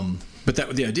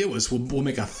 But the idea was we'll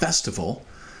make a festival,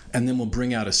 and then we'll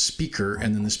bring out a speaker,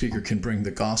 and then the speaker can bring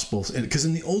the gospel. Because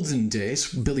in the olden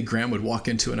days, Billy Graham would walk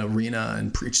into an arena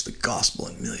and preach the gospel,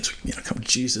 and millions would come to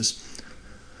Jesus.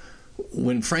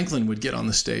 When Franklin would get on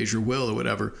the stage, or Will, or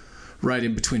whatever, right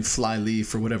in between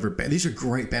Flyleaf or whatever. These are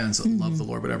great bands that love the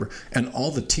Lord, whatever. And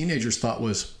all the teenagers thought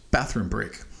was bathroom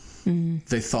break.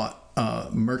 They thought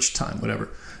merch time, whatever.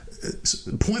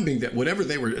 The point being that whatever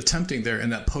they were attempting there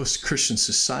in that post-Christian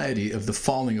society of the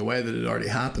falling away that had already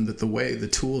happened, that the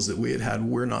tools that we had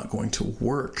were not going to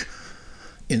work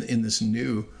in this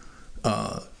new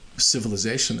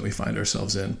civilization that we find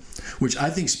ourselves in, which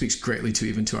I think speaks greatly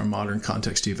to our modern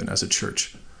context, even as a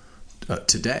church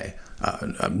today.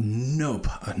 No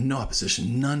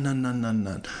opposition, none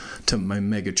to my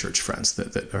mega church friends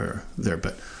that are there,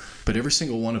 but every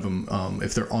single one of them,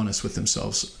 if they're honest with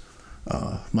themselves,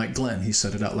 Mike Glenn, he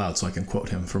said it out loud, so I can quote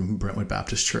him from Brentwood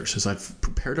Baptist Church, says, I've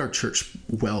prepared our church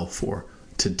well for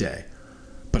today,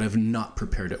 but I've not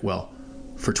prepared it well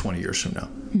for 20 years from now.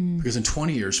 Because in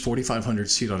 20 years, 4,500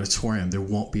 seat auditorium, there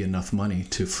won't be enough money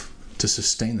to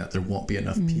sustain that. There won't be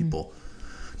enough people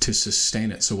to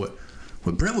sustain it. So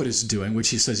what Brentwood is doing, which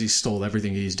he says he stole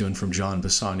everything he's doing from John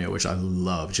Bassanio, which I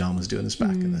love. John was doing this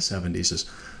back in the 70s, is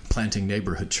planting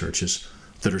neighborhood churches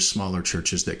that are smaller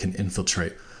churches that can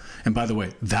infiltrate. And by the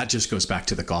way, that just goes back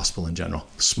to the gospel in general.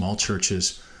 Small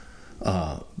churches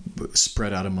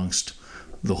spread out amongst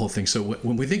the whole thing. So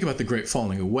when we think about the great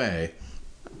falling away,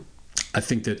 I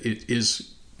think that it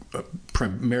is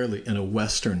primarily in a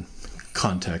Western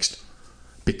context,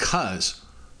 because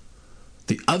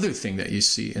the other thing that you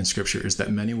see in Scripture is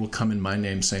that many will come in my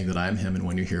name saying that I am him, and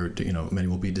when you hear, many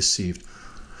will be deceived.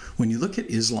 When you look at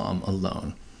Islam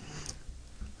alone,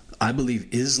 I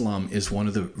believe Islam is one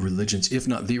of the religions, if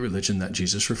not the religion, that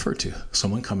Jesus referred to.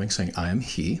 Someone coming saying, I am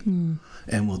he,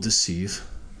 and will deceive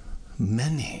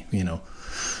many.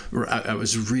 I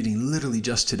was reading literally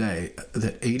just today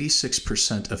that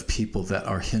 86% of people that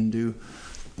are Hindu,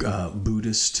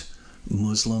 Buddhist,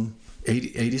 Muslim,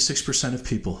 86% of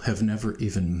people have never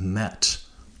even met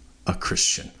a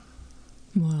Christian.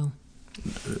 Wow.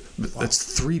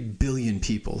 That's 3 billion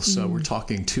people. So we're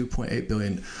talking 2.8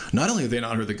 billion. Not only have they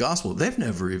not heard the gospel, they've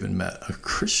never even met a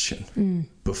Christian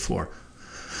before.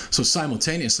 So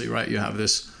simultaneously, right, you have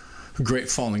this great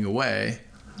falling away,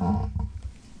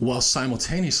 while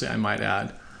simultaneously, I might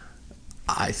add,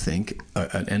 I think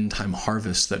an end-time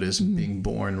harvest that is being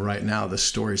born right now. The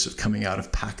stories of coming out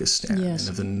of Pakistan and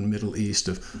of the Middle East.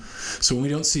 So when we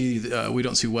don't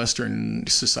see Western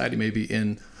society maybe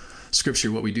in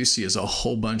Scripture, what we do see is a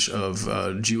whole bunch of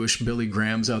Jewish Billy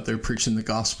Grahams out there preaching the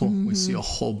gospel. We see a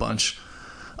whole bunch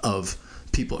of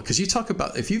people, because you talk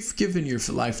about, if you've given your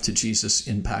life to Jesus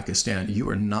in Pakistan, you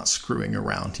are not screwing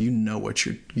around. You know what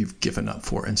you've given up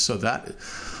for, and so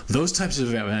those types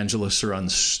of evangelists are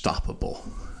unstoppable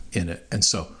in it. And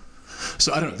so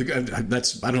I don't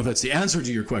know if that's the answer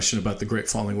to your question about the great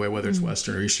falling away, whether it's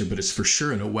Western or Eastern, but it's for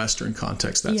sure in a Western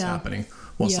context that's happening.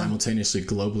 While simultaneously,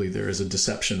 globally, there is a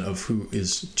deception of who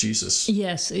is Jesus.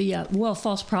 Yes, yeah. Well,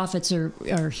 false prophets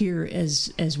are here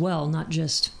as well, not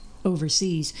just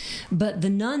overseas. But the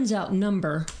nuns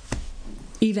outnumber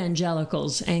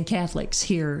evangelicals and Catholics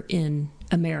here in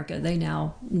America. They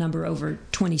now number over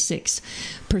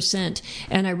 26%.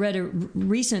 And I read a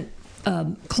recent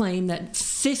claim that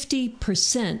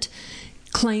 50%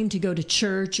 claim to go to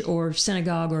church or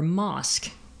synagogue or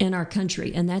mosque in our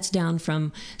country, and that's down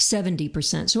from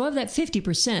 70%. So of that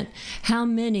 50%, how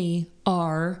many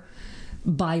are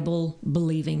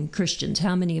Bible-believing Christians?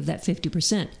 How many of that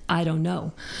 50%? I don't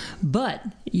know. But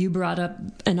you brought up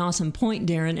an awesome point,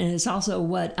 Darren, and it's also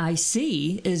what I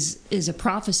see is a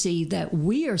prophecy that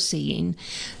we are seeing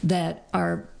that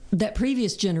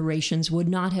previous generations would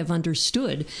not have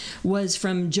understood, was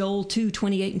from Joel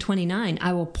 2:28 and 29.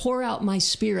 I will pour out my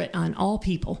spirit on all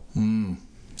people.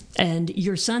 And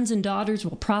your sons and daughters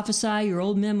will prophesy, your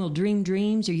old men will dream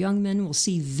dreams, your young men will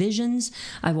see visions.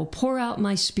 I will pour out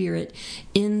my spirit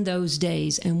in those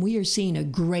days. And we are seeing a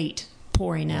great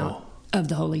pouring out of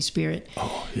the Holy Spirit.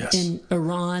 Oh, yes. In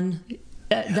Iran,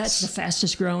 that's the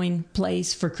fastest growing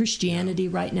place for Christianity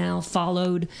right now,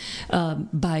 followed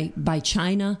by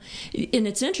China. And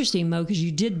it's interesting, Mo, because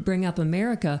you did bring up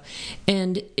America.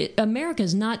 And America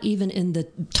is not even in the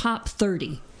top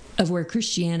 30 of where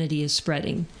Christianity is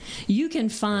spreading. You can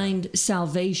find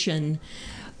salvation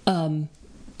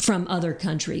from other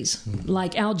countries.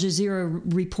 Like Al Jazeera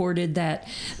reported that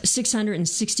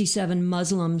 667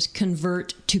 Muslims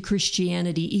convert to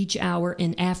Christianity each hour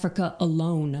in Africa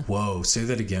alone. Whoa, say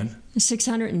that again.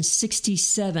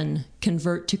 667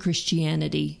 convert to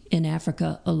Christianity in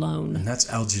Africa alone. And that's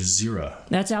Al Jazeera.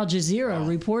 That's Al Jazeera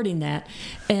reporting that.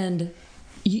 And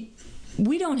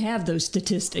we don't have those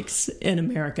statistics in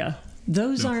America.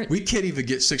 Those aren't... We can't even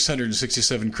get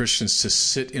 667 Christians to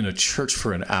sit in a church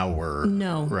for an hour.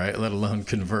 No. Right? Let alone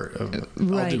convert.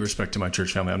 All due respect to my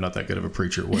church family, I'm not that good of a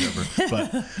preacher, whatever.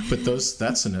 but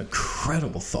that's an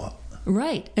incredible thought.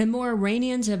 Right. And more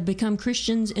Iranians have become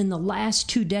Christians in the last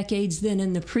 2 decades than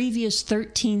in the previous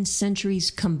 13 centuries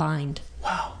combined.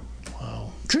 Wow.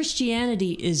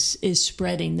 Christianity is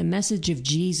spreading. The message of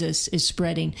Jesus is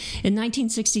spreading. In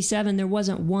 1967, there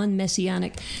wasn't one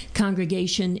Messianic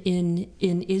congregation in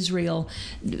Israel.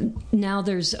 Now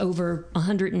there's over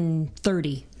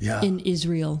 130 in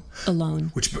Israel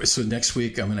alone. So next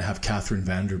week, I'm going to have Catherine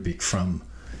Vanderbeek from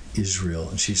Israel,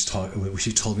 and she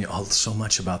told me so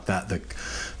much about that.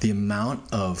 The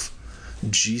amount of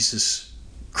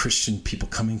Christian people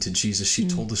coming to Jesus. She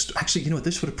told us, actually, you know what,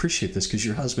 this would appreciate this because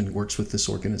your husband works with this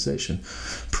organization.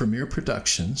 Premier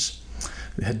Productions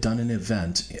had done an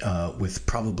event with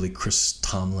probably Chris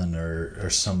Tomlin or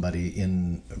somebody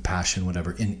in Passion,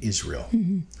 whatever, in Israel.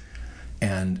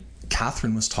 And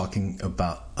Catherine was talking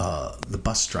about the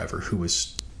bus driver who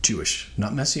was Jewish,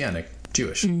 not Messianic,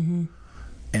 Jewish.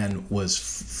 And was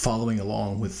following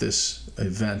along with this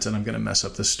event. And I'm going to mess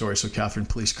up this story, so Catherine,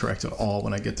 please correct it all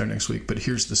when I get there next week. But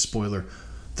here's the spoiler.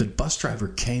 The bus driver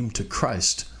came to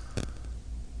Christ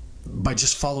by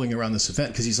just following around this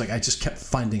event because he's like, I just kept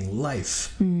finding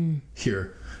life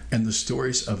here. And the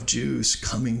stories of Jews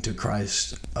coming to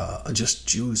Christ, just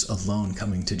Jews alone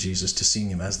coming to Jesus to see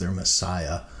him as their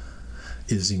Messiah,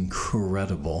 is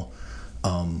incredible.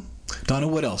 Donna,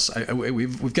 what else?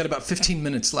 We've got about 15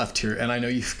 minutes left here, and I know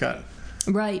you've got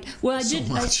right. Well, I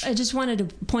just wanted to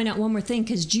point out one more thing,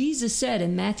 because Jesus said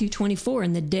in Matthew 24,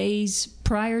 in the days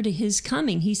prior to his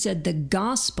coming, he said the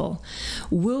gospel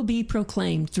will be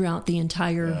proclaimed throughout the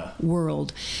entire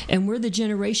world. And we're the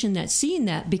generation that's seeing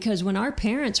that, because when our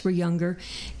parents were younger,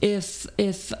 if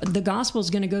the gospel is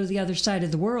going to go to the other side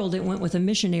of the world, it went with a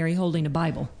missionary holding a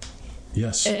Bible.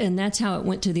 Yes. And that's how it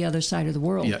went to the other side of the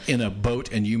world. Yeah, in a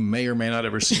boat, and you may or may not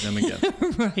ever see them again.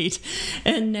 Right.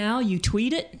 And now you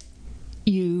tweet it,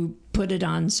 you put it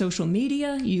on social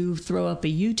media, you throw up a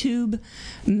YouTube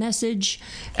message.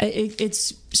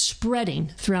 It's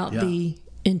spreading throughout the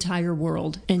entire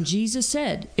world. And Jesus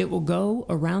said it will go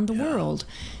around the world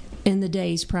in the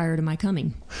days prior to my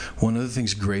coming. One of the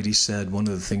things Grady said, one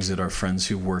of the things that our friends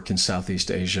who work in Southeast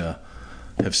Asia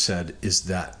have said, is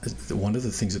that one of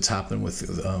the things that's happened with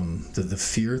the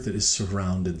fear that has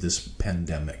surrounded this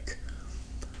pandemic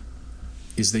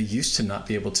is they used to not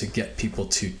be able to get people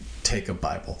to take a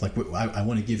Bible. Like, I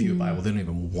want to give you a Bible. They don't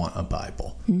even want a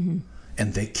Bible. And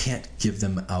they can't give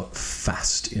them out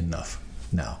fast enough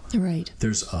now. Right.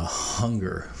 There's a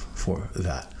hunger for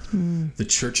that. The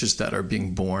churches that are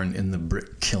being born in the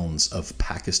brick kilns of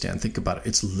Pakistan, think about it.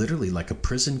 It's literally like a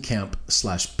prison camp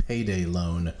 / payday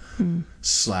loan /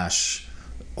 slave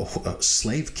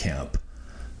camp.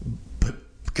 But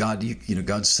God,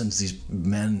 God sends these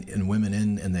men and women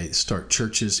in, and they start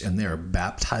churches, and they are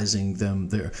baptizing them.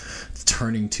 They're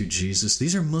turning to Jesus.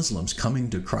 These are Muslims coming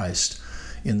to Christ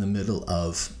in the middle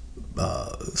of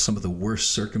some of the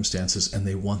worst circumstances, and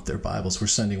they want their Bibles. We're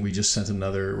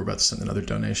about to send another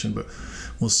donation, but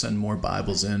we'll send more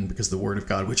Bibles in because the Word of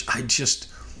God, which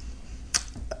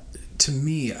to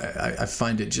me, I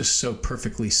find it just so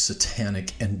perfectly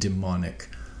satanic and demonic,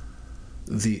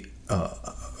 the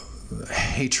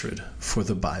hatred for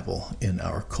the Bible in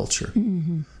our culture.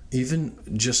 Mm-hmm. Even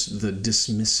just the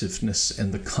dismissiveness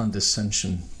and the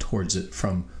condescension towards it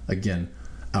from, again,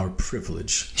 our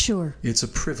privilege. Sure. It's a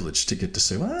privilege to get to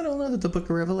say, well, I don't know that the book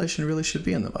of Revelation really should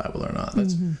be in the Bible or not.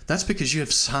 That's because you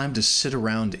have time to sit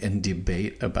around and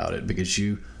debate about it because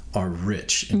you are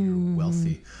rich and you're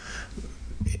wealthy.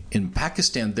 In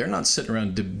Pakistan, they're not sitting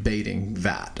around debating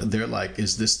that. They're like,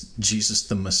 is this Jesus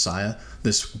the Messiah?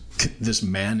 This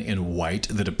man in white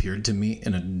that appeared to me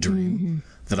in a dream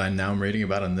that I now am reading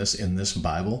about in this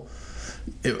Bible?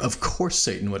 Of course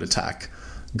Satan would attack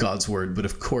God's word, but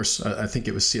of course, I think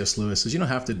it was C.S. Lewis says, you don't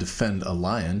have to defend a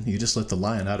lion. You just let the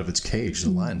lion out of its cage. The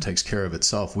lion takes care of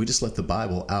itself. We just let the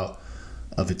Bible out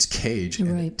of its cage,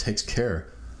 and it takes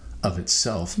care of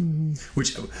itself.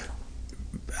 Which,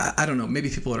 I don't know, maybe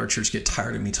people at our church get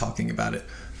tired of me talking about it,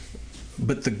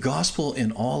 but the gospel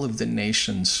in all of the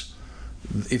nations,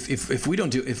 if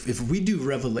we do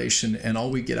Revelation and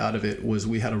all we get out of it was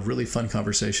we had a really fun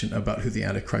conversation about who the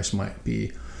Antichrist might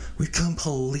be, we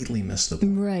completely missed the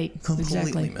point. Right.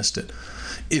 Completely missed it.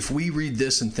 If we read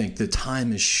this and think the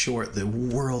time is short, the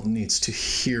world needs to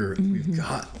hear, we've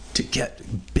got to get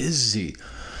busy,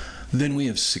 then we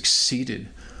have succeeded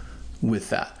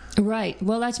with that. Right.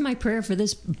 Well, that's my prayer for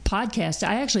this podcast.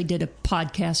 I actually did a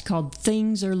podcast called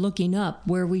Things Are Looking Up,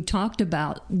 where we talked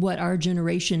about what our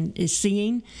generation is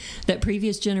seeing that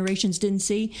previous generations didn't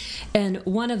see. And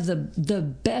one of the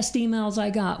best emails I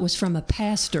got was from a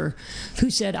pastor who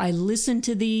said, I listened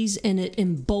to these and it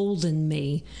emboldened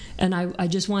me. And I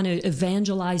just want to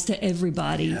evangelize to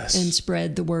everybody and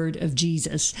spread the word of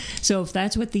Jesus. So if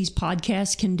that's what these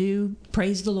podcasts can do,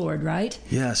 praise the Lord, right?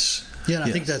 Yes. Yeah, and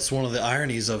I think that's one of the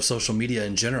ironies of social media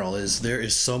in general is there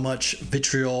is so much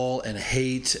vitriol and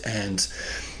hate and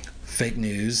fake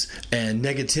news and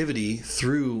negativity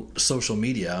through social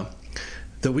media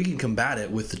that we can combat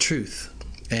it with the truth.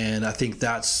 And I think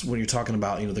that's when you're talking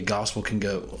about, the gospel can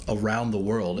go around the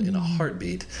world in a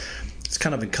heartbeat. It's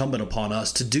kind of incumbent upon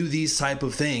us to do these type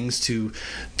of things, to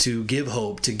give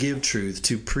hope, to give truth,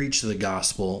 to preach the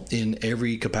gospel in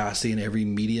every capacity and every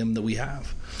medium that we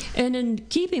have. And in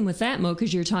keeping with that, Mo,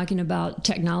 because you're talking about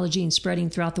technology and spreading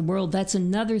throughout the world, that's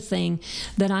another thing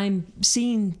that I'm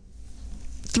seeing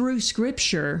through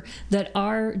Scripture that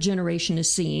our generation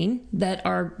is seeing, that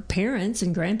our parents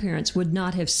and grandparents would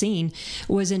not have seen,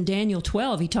 was in Daniel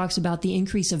 12. He talks about the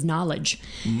increase of knowledge.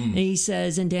 And he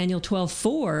says in Daniel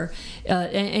 12:4,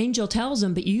 an angel tells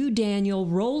him, but you, Daniel,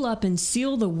 roll up and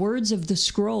seal the words of the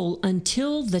scroll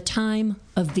until the time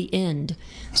of the end.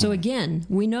 So again,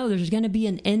 we know there's going to be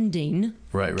an ending,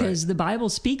 right? Because the Bible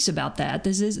speaks about that.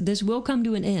 This will come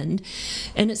to an end,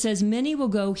 and it says many will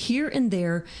go here and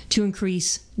there to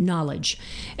increase knowledge.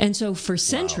 And so for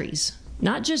centuries,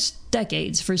 not just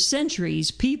decades, for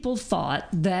centuries, people thought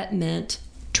that meant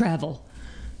travel.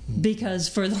 Because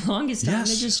for the longest time,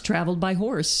 they just traveled by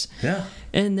horse. Yeah.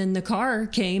 And then the car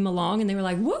came along and they were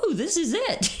like, whoa, this is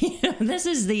it. This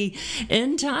is the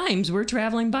end times. We're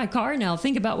traveling by car now.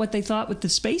 Think about what they thought with the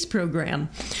space program.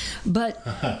 But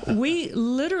we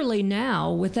literally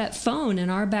now, with that phone in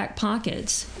our back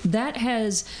pockets, that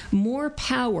has more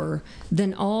power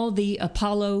than all the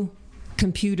Apollo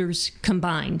computers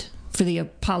combined for the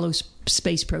Apollo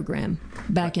space program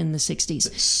back in the 60s.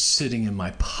 Sitting in my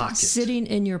pocket. Sitting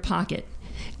in your pocket.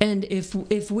 And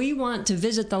if we want to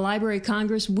visit the Library of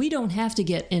Congress, we don't have to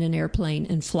get in an airplane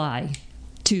and fly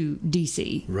to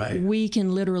D.C. Right. We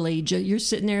can lliterally, you're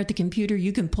sitting there at the computer,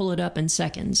 you can pull it up in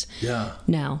seconds. Yeah.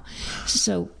 Now.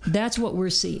 So that's what we're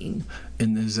seeing.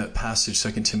 And there's that passage,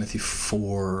 2 Timothy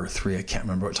 4:3, I can't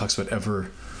remember, it talks about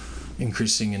ever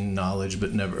increasing in knowledge,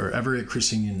 but never, or ever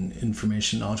increasing in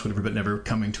information, knowledge, whatever, but never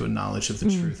coming to a knowledge of the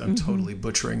truth. I'm totally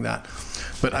butchering that.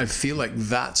 But I feel like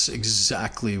that's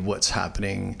exactly what's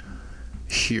happening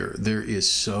here. There is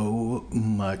so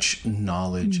much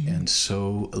knowledge and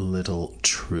so little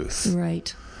truth.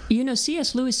 Right.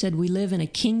 C.S. Lewis said we live in a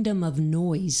kingdom of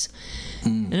noise.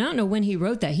 And I don't know when he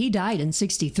wrote that. He died in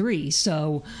 1963,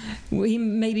 so he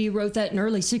maybe wrote that in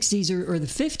early 60s or the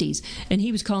 50s, and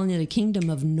he was calling it a kingdom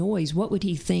of noise. What would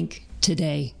he think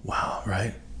today? Wow,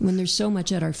 right? When there's so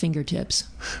much at our fingertips.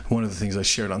 One of the things I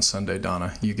shared on Sunday,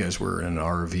 Donna, you guys were in an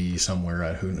RV somewhere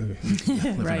at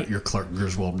living out your Clark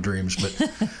Griswold dreams, but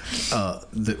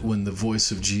that when the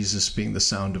voice of Jesus being the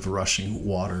sound of rushing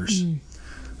waters,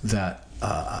 that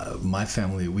my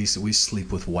family, we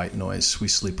sleep with white noise. We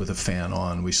sleep with a fan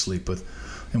on. We sleep with,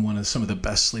 and some of the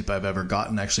best sleep I've ever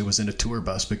gotten actually was in a tour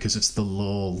bus, because it's the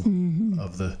lull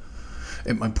of the.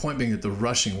 And my point being that the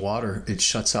rushing water, it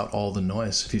shuts out all the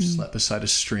noise. If you've slept beside a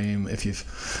stream, I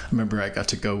remember I got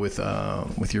to go with our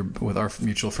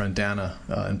mutual friend Donna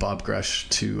and Bob Gresh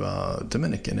to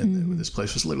Dominican, and this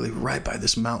place was literally right by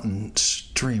this mountain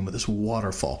stream with this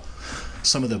waterfall.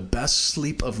 Some of the best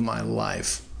sleep of my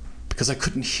life, because I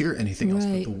couldn't hear anything else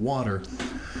but the water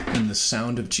and the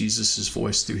sound of Jesus'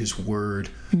 voice through his word,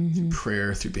 through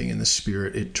prayer, through being in the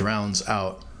Spirit. It drowns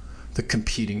out the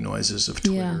competing noises of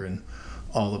Twitter and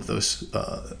all of those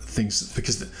things,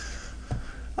 because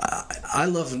I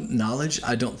love knowledge.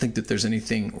 I don't think that there's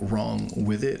anything wrong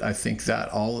with it. I think that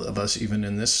all of us, even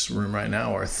in this room right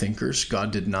now, are thinkers.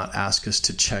 God did not ask us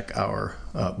to check our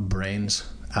brains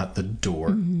at the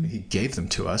door. He gave them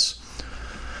to us.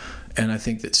 And I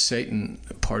think that Satan,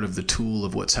 part of the tool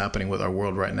of what's happening with our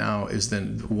world right now, is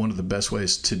then one of the best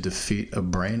ways to defeat a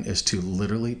brain is to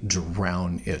literally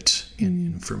drown it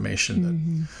in information.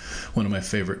 That one of my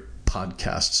favorite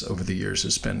podcasts over the years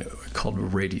has been called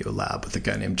Radio Lab with a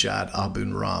guy named Jad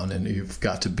Abumrad, and you've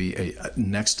got to be a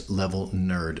next level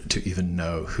nerd to even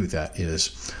know who that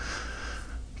is.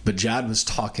 But Jad was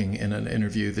talking in an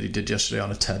interview that he did yesterday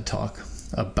on a TED Talk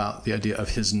about the idea of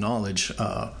his knowledge,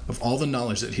 of all the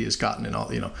knowledge that he has gotten, and all,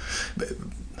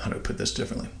 how do I put this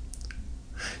differently?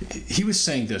 He was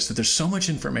saying this, that there's so much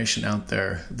information out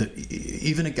there that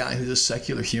even a guy who's a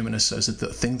secular humanist says that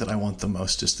the thing that I want the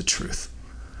most is the truth.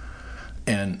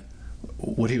 And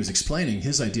what he was explaining,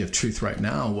 his idea of truth right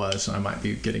now was, and I might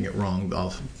be getting it wrong,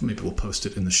 maybe we'll post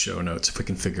it in the show notes if we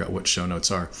can figure out what show notes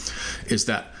are, is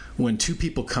that when two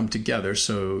people come together,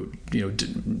 so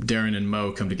Darren and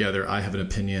Mo come together, I have an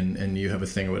opinion and you have a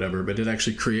thing or whatever, but it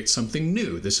actually creates something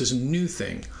new. This is a new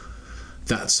thing.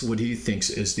 That's what he thinks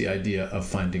is the idea of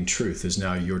finding truth, is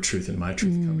now your truth and my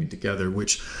truth coming together,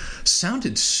 which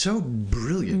sounded so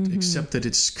brilliant, except that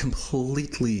it's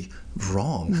completely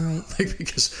wrong. Right.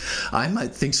 Because I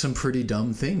might think some pretty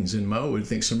dumb things, and Mo would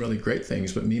think some really great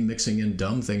things, but me mixing in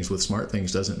dumb things with smart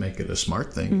things doesn't make it a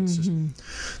smart thing. It's just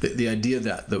the idea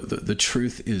that the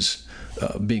truth is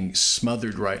being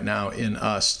smothered right now in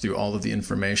us through all of the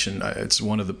information. It's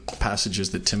one of the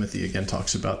passages that Timothy again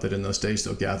talks about, that in those days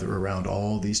they'll gather around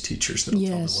all these teachers that'll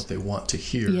tell them what they want to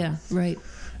hear. Yeah, right.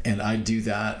 And I do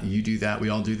that, you do that, we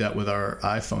all do that with our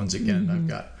iPhones. Again, I've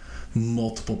got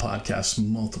multiple podcasts,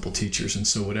 multiple teachers, and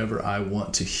so whatever I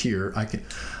want to hear, I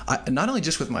not only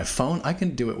just with my phone, I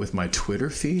can do it with my Twitter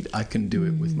feed, I can do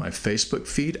it with my Facebook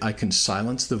feed, I can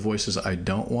silence the voices I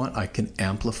don't want, I can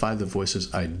amplify the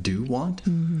voices I do want,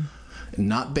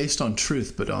 not based on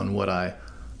truth, but on what I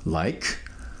like.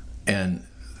 And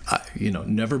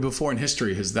never before in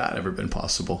history has that ever been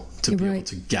possible, to be able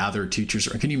to gather teachers.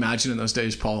 Can you imagine in those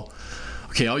days, Paul?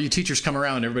 Okay, all you teachers come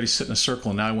around, everybody sit in a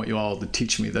circle, and now I want you all to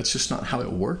teach me. That's just not how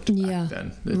it worked back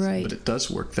then. Right. But it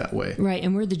does work that way. Right,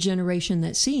 and we're the generation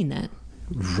that's seeing that.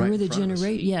 We're the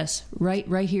generation, yes, right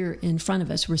here in front of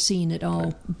us. We're seeing it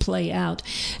all play out.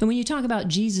 And when you talk about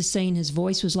Jesus saying his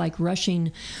voice was like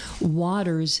rushing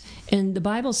waters, and the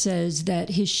Bible says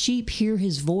that his sheep hear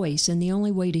his voice, and the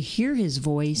only way to hear his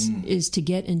voice is to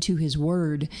get into his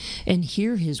word and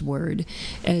hear his word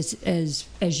as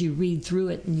you read through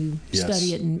it and you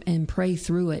study it and pray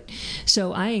through it.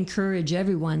 So I encourage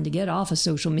everyone to get off of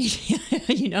social media.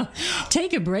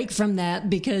 Take a break from that,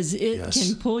 because it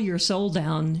can pull your soul down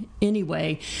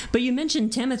anyway. But you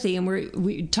mentioned Timothy, and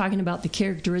we're talking about the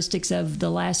characteristics of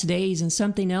the last days, and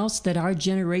something else that our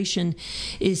generation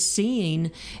is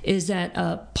seeing is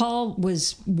that Paul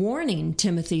was warning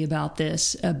Timothy about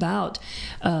this, about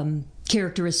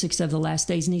characteristics of the last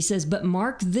days. And he says, but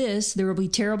mark this, there will be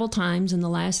terrible times in the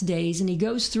last days. And he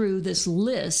goes through this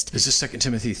list. Is this 2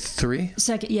 Timothy 3?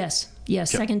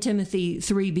 Yes, 2 Timothy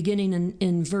 3, beginning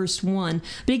in verse 1.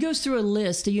 But he goes through a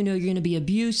list. You're going to be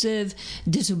abusive,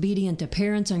 disobedient to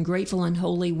parents, ungrateful,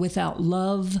 unholy, without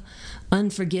love,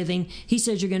 unforgiving. He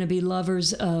says you're going to be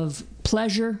lovers of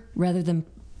pleasure rather than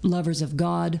lovers of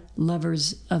God,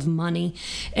 lovers of money.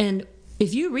 And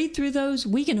if you read through those,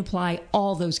 we can apply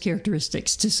all those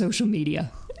characteristics to social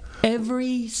media.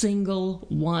 Every single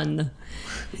one.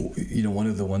 One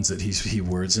of the ones that he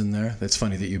words in there, that's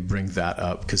funny that you bring that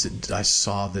up, because I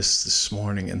saw this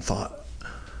morning and thought,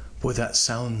 boy, that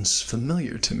sounds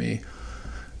familiar to me.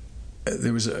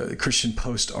 There was a Christian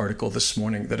Post article this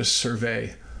morning that a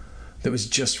survey that was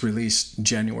just released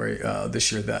January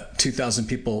this year, that 2,000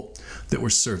 people that were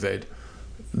surveyed,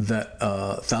 that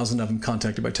 1,000 of them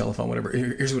contacted by telephone, whatever.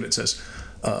 Here's what it says.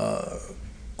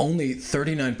 only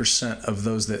 39% of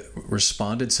those that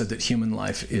responded said that human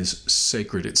life is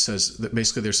sacred. It says that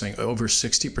basically they're saying over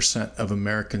 60% of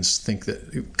Americans think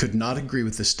that could not agree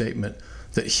with the statement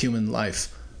that human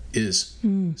life is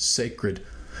sacred.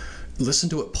 Listen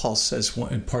to what Paul says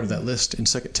in part of that list in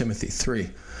 2 Timothy 3.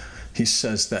 He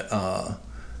says that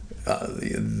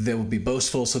they will be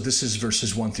boastful. So this is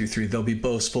verses 1 through 3. They'll be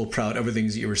boastful, proud, everything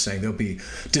that you were saying. They'll be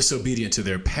disobedient to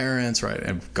their parents, right?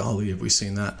 And golly, have we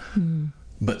seen that?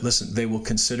 But listen, they will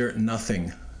consider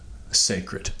nothing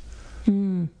sacred.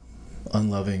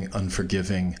 Unloving,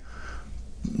 unforgiving,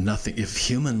 nothing. If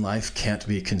human life can't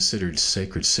be considered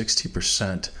sacred,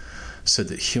 60% said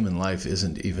that human life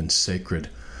isn't even sacred.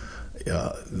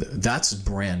 That's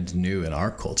brand new in our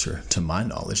culture, to my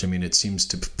knowledge. I mean, it seems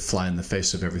to fly in the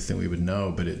face of everything we would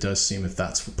know, but it does seem if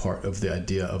that's part of the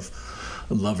idea of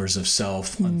lovers of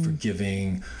self,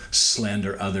 unforgiving,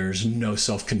 slander others, no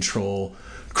self-control,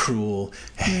 cruel,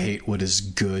 hate what is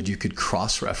good. You could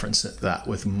cross-reference that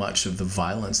with much of the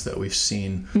violence that we've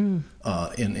seen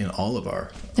in all of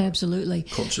our absolutely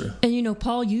culture. And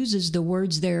Paul uses the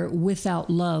words there, without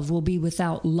love, will be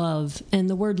without love. And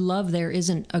the word love there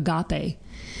isn't agape.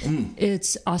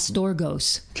 It's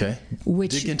astorgos. Okay.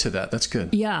 Which, dig into that. That's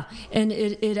good. Yeah. And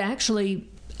it actually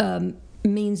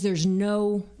means there's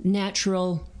no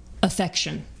natural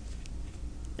affection.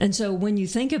 And so when you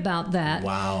think about that,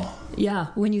 wow. Yeah,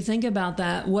 when you think about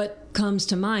that, what comes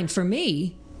to mind? For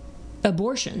me,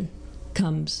 abortion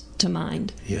comes to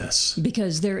mind. Yes.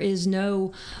 Because there is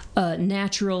no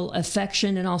natural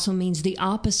affection. It also means the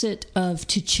opposite of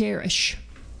to cherish.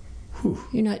 Whew.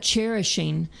 You're not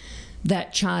cherishing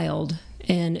that child.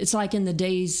 And it's like in the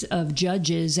days of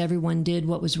judges, everyone did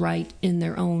what was right in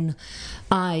their own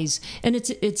eyes. And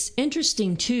it's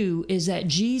interesting, too, is that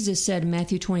Jesus said in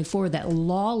Matthew 24 that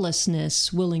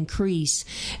lawlessness will increase.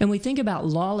 And we think about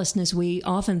lawlessness, we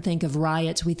often think of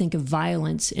riots, we think of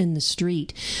violence in the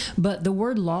street. But the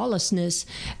word lawlessness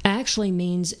actually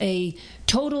means a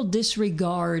total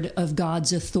disregard of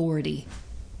God's authority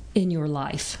in your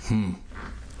life.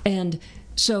 And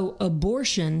so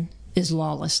abortion is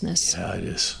lawlessness. Yeah, it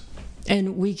is.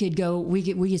 And we could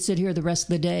sit here the rest of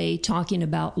the day talking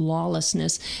about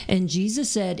lawlessness. And Jesus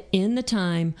said in the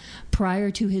time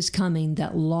prior to his coming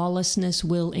that lawlessness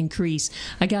will increase.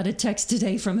 I got a text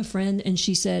today from a friend, and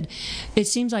she said, it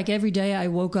seems like every day I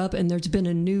woke up and there's been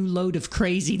a new load of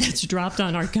crazy that's dropped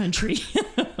on our country.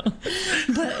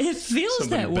 But it feels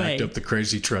Somebody that way. backed up the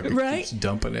crazy truck and right? keeps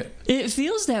dumping it. It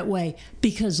feels that way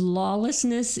because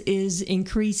lawlessness is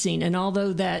increasing. And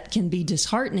although that can be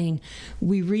disheartening,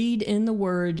 we read in the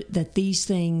Word that these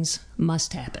things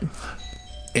must happen.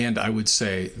 And I would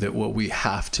say that what we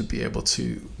have to be able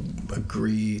to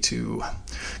agree to,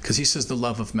 because he says the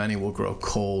love of many will grow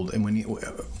cold. And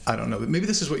I don't know, maybe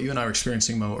this is what you and I were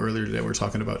experiencing, Mo, earlier today. We were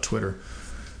talking about Twitter.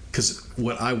 Because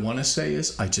what I want to say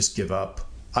is I just give up.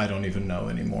 I don't even know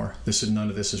anymore. None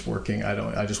of this is working.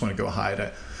 I just want to go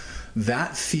hide.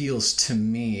 That feels to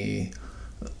me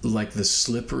like the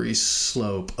slippery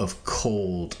slope of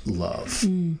cold love.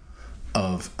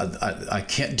 Of I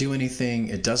can't do anything.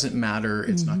 It doesn't matter.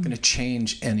 It's not going to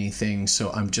change anything.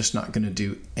 So I'm just not going to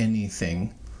do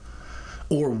anything.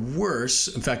 Or worse,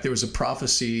 in fact, there was a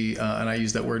prophecy, and I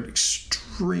use that word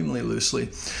extremely loosely,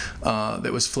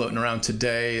 that was floating around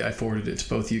today. I forwarded it to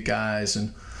both you guys,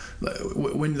 and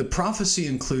when the prophecy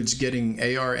includes getting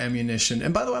AR ammunition,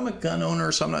 and by the way, I'm a gun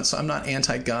owner, so I'm not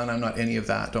anti-gun. I'm not any of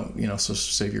that. Don't so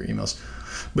save your emails.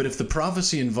 But if the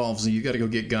prophecy involves you got to go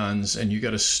get guns and you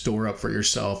got to store up for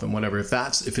yourself and whatever,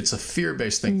 if it's a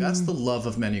fear-based thing, that's the love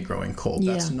of many growing cold.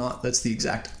 Yeah. That's the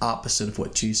exact opposite of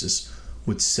what Jesus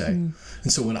would say. And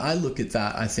so when I look at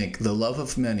that, I think the love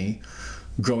of many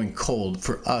growing cold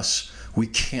for us. We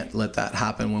can't let that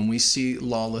happen. When we see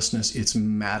lawlessness, it's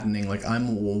maddening. Like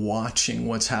I'm watching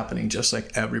what's happening just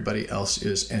like everybody else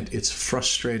is, and it's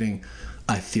frustrating.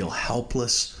 I feel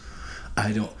helpless.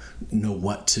 I don't know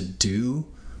what to do.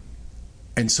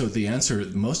 And so the answer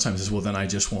most times is, well, then I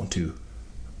just won't do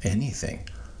anything.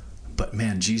 But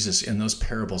man, Jesus, in those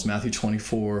parables, Matthew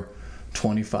 24,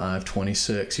 25,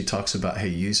 26, he talks about,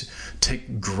 hey,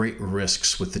 take great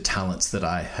risks with the talents that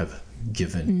I have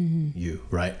given you,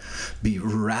 right? Be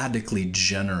radically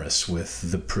generous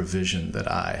with the provision that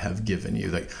I have given you.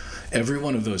 Like every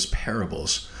one of those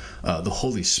parables, the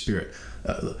Holy Spirit,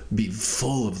 be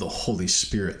full of the Holy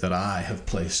Spirit that I have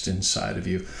placed inside of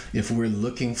you. If we're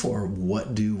looking for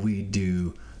what do we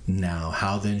do now,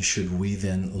 how then should we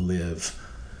then live?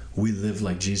 We live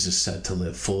like Jesus said to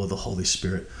live, full of the Holy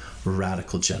Spirit,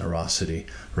 radical generosity,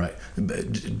 right?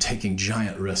 Taking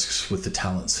giant risks with the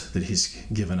talents that he's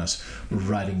given us,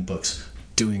 writing books,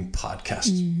 doing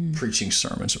podcasts, preaching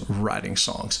sermons, writing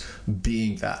songs,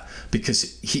 being that,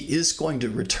 because he is going to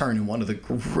return. And one of the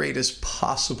greatest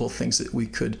possible things that we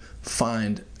could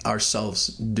find ourselves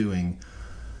doing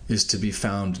is to be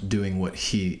found doing what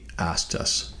he asked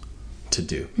us to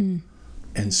do.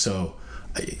 And so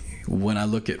when I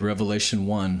look at Revelation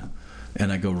 1,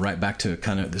 and I go right back to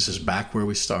this is back where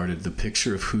we started, the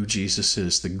picture of who Jesus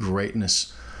is, the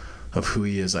greatness of who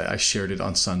he is. I shared it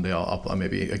on Sunday. I'll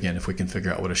maybe, again, if we can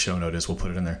figure out what a show note is, we'll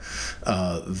put it in there.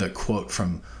 The quote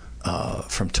from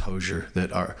Tozer,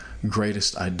 that our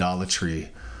greatest idolatry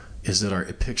is that our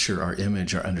picture, our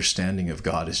image, our understanding of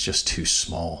God is just too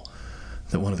small.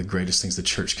 That one of the greatest things the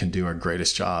church can do, our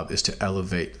greatest job, is to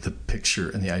elevate the picture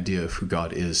and the idea of who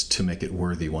God is, to make it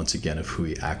worthy once again of who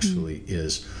he actually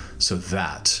is, so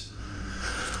that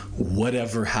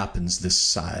whatever happens this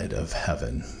side of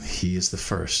heaven, he is the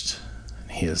first,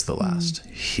 he is the last.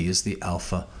 He is the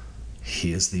Alpha,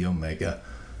 he is the Omega.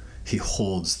 He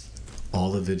holds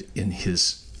all of it in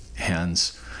his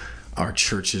hands. Our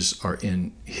churches are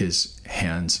in his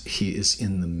hands. He is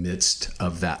in the midst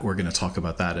of that. We're going to talk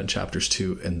about that in chapters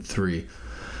 2 and 3.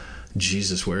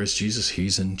 Jesus, where is Jesus?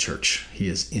 He's in church. He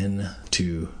is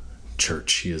into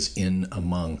church. He is in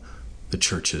among the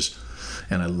churches.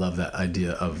 And I love that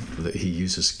idea of that he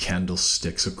uses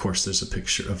candlesticks. Of course, there's a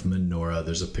picture of menorah.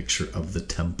 There's a picture of the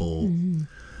temple.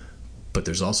 But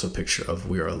there's also a picture of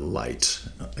we are a light.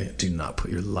 Do not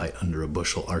put your light under a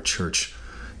bushel. Our church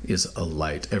is a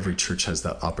light. Every church has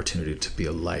that opportunity to be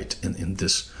a light in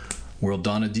this world.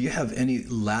 Donna, do you have any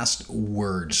last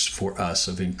words for us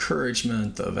of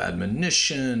encouragement, of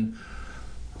admonition,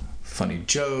 funny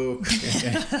joke?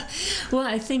 Well,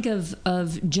 I think of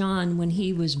John when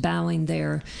he was bowing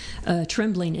there,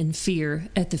 trembling in fear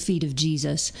at the feet of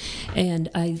Jesus. And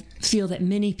I feel that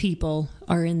many people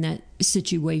are in that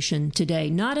situation today,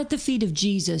 not at the feet of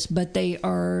Jesus, but they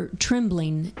are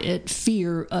trembling at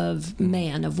fear of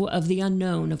man, of the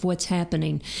unknown, of what's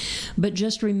happening. But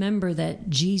just remember that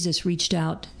Jesus reached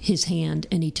out his hand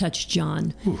and he touched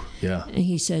John. Yeah. And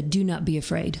he said, "Do not be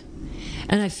afraid."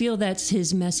 And I feel that's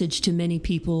his message to many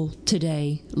people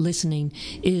today listening,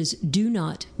 is do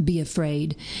not be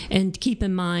afraid. And keep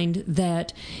in mind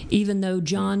that even though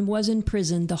John was in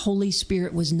prison, the Holy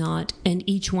Spirit was not, and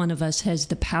each one of us has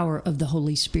the power of the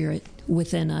Holy Spirit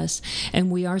within us.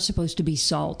 And we are supposed to be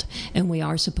salt, and we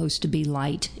are supposed to be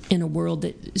light in a world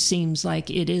that seems like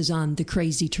it is on the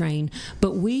crazy train.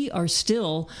 But we are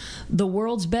still the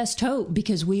world's best hope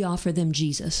because we offer them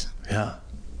Jesus. Yeah.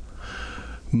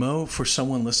 Mo, for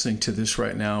someone listening to this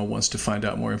right now, wants to find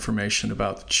out more information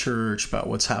about the church, about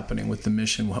what's happening with the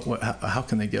mission, how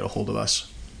can they get a hold of us?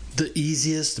 The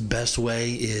easiest, best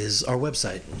way is our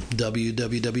website,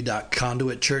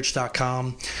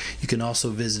 www.conduitchurch.com. You can also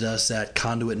visit us at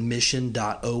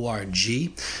conduitmission.org.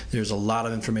 There's a lot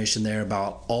of information there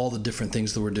about all the different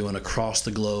things that we're doing across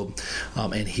the globe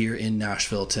and here in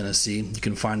Nashville, Tennessee. You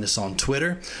can find us on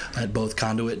Twitter at both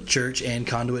Conduit Church and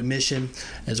Conduit Mission,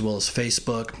 as well as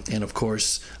Facebook. And of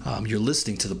course, you're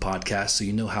listening to the podcast, so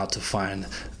you know how to find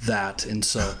that. And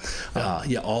so,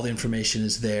 all the information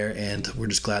is there, and we're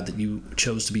just glad that you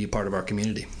chose to be a part of our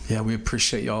community. Yeah, we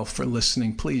appreciate y'all for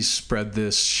listening. Please spread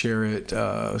this, share it,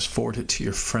 forward it to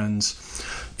your friends.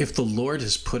 If the Lord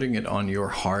is putting it on your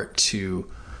heart to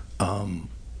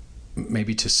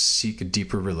maybe to seek a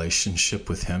deeper relationship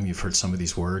with him, you've heard some of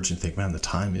these words and think, man, the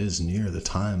time is near, the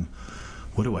time.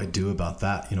 What do I do about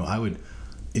that? I would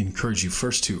encourage you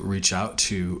first to reach out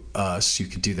to us. You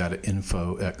could do that at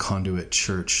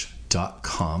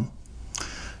info@conduitchurch.com.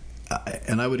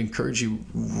 And I would encourage you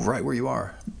right where you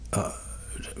are,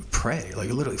 pray, like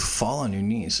literally fall on your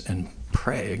knees and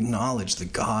pray. Acknowledge the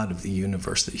God of the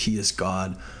universe, that he is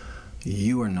God,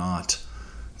 you are not,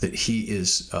 that he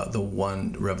is the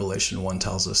one, Revelation 1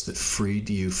 tells us, that freed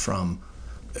you from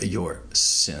your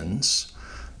sins.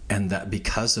 And that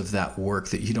because of that work,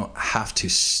 that you don't have to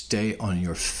stay on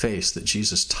your face, that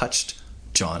Jesus touched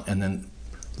John and then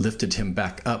lifted him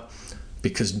back up,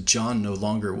 because John no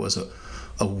longer was a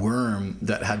worm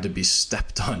that had to be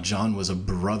stepped on. John was a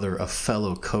brother, a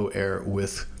fellow co-heir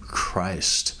with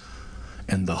Christ.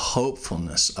 And the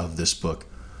hopefulness of this book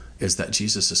is that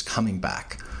Jesus is coming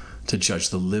back to judge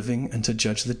the living and to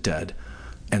judge the dead,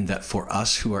 and that for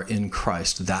us who are in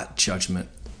Christ, that judgment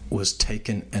was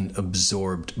taken and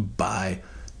absorbed by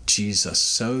Jesus,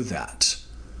 so that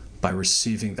by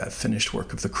receiving that finished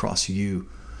work of the cross, you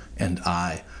and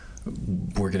I,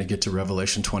 we're going to get to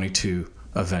Revelation 22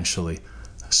 eventually.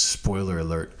 Spoiler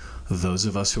alert, those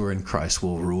of us who are in Christ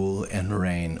will rule and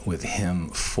reign with him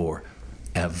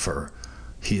forever.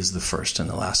 He is the first and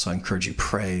the last. So I encourage you,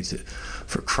 pray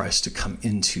for Christ to come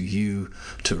into you,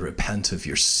 to repent of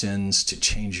your sins, to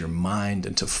change your mind,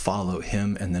 and to follow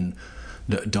him. And then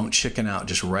don't chicken out,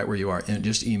 just right where you are. And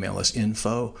just email us,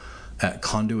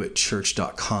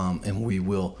 info@conduitchurch.com, and we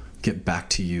will get back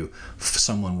to you.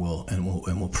 Someone will, and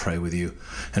we'll pray with you.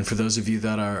 And for those of you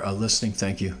that are listening,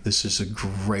 thank you. This is a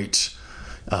great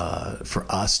for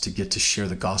us to get to share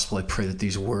the gospel. I pray that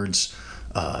these words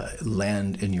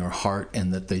land in your heart,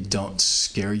 and that they don't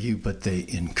scare you, but they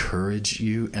encourage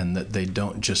you, and that they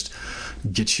don't just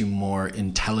get you more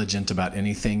intelligent about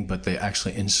anything, but they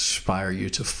actually inspire you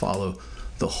to follow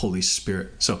the Holy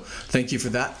Spirit. So thank you for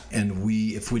that. And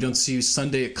if we don't see you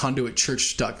Sunday at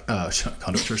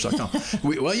conduitchurch.com,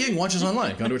 well, you can watch us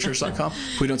online, conduitchurch.com.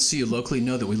 If we don't see you locally,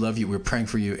 know that we love you. We're praying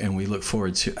for you, and we look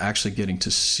forward to actually getting to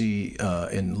see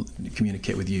and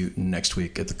communicate with you next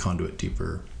week at the Conduit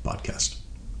Deeper podcast.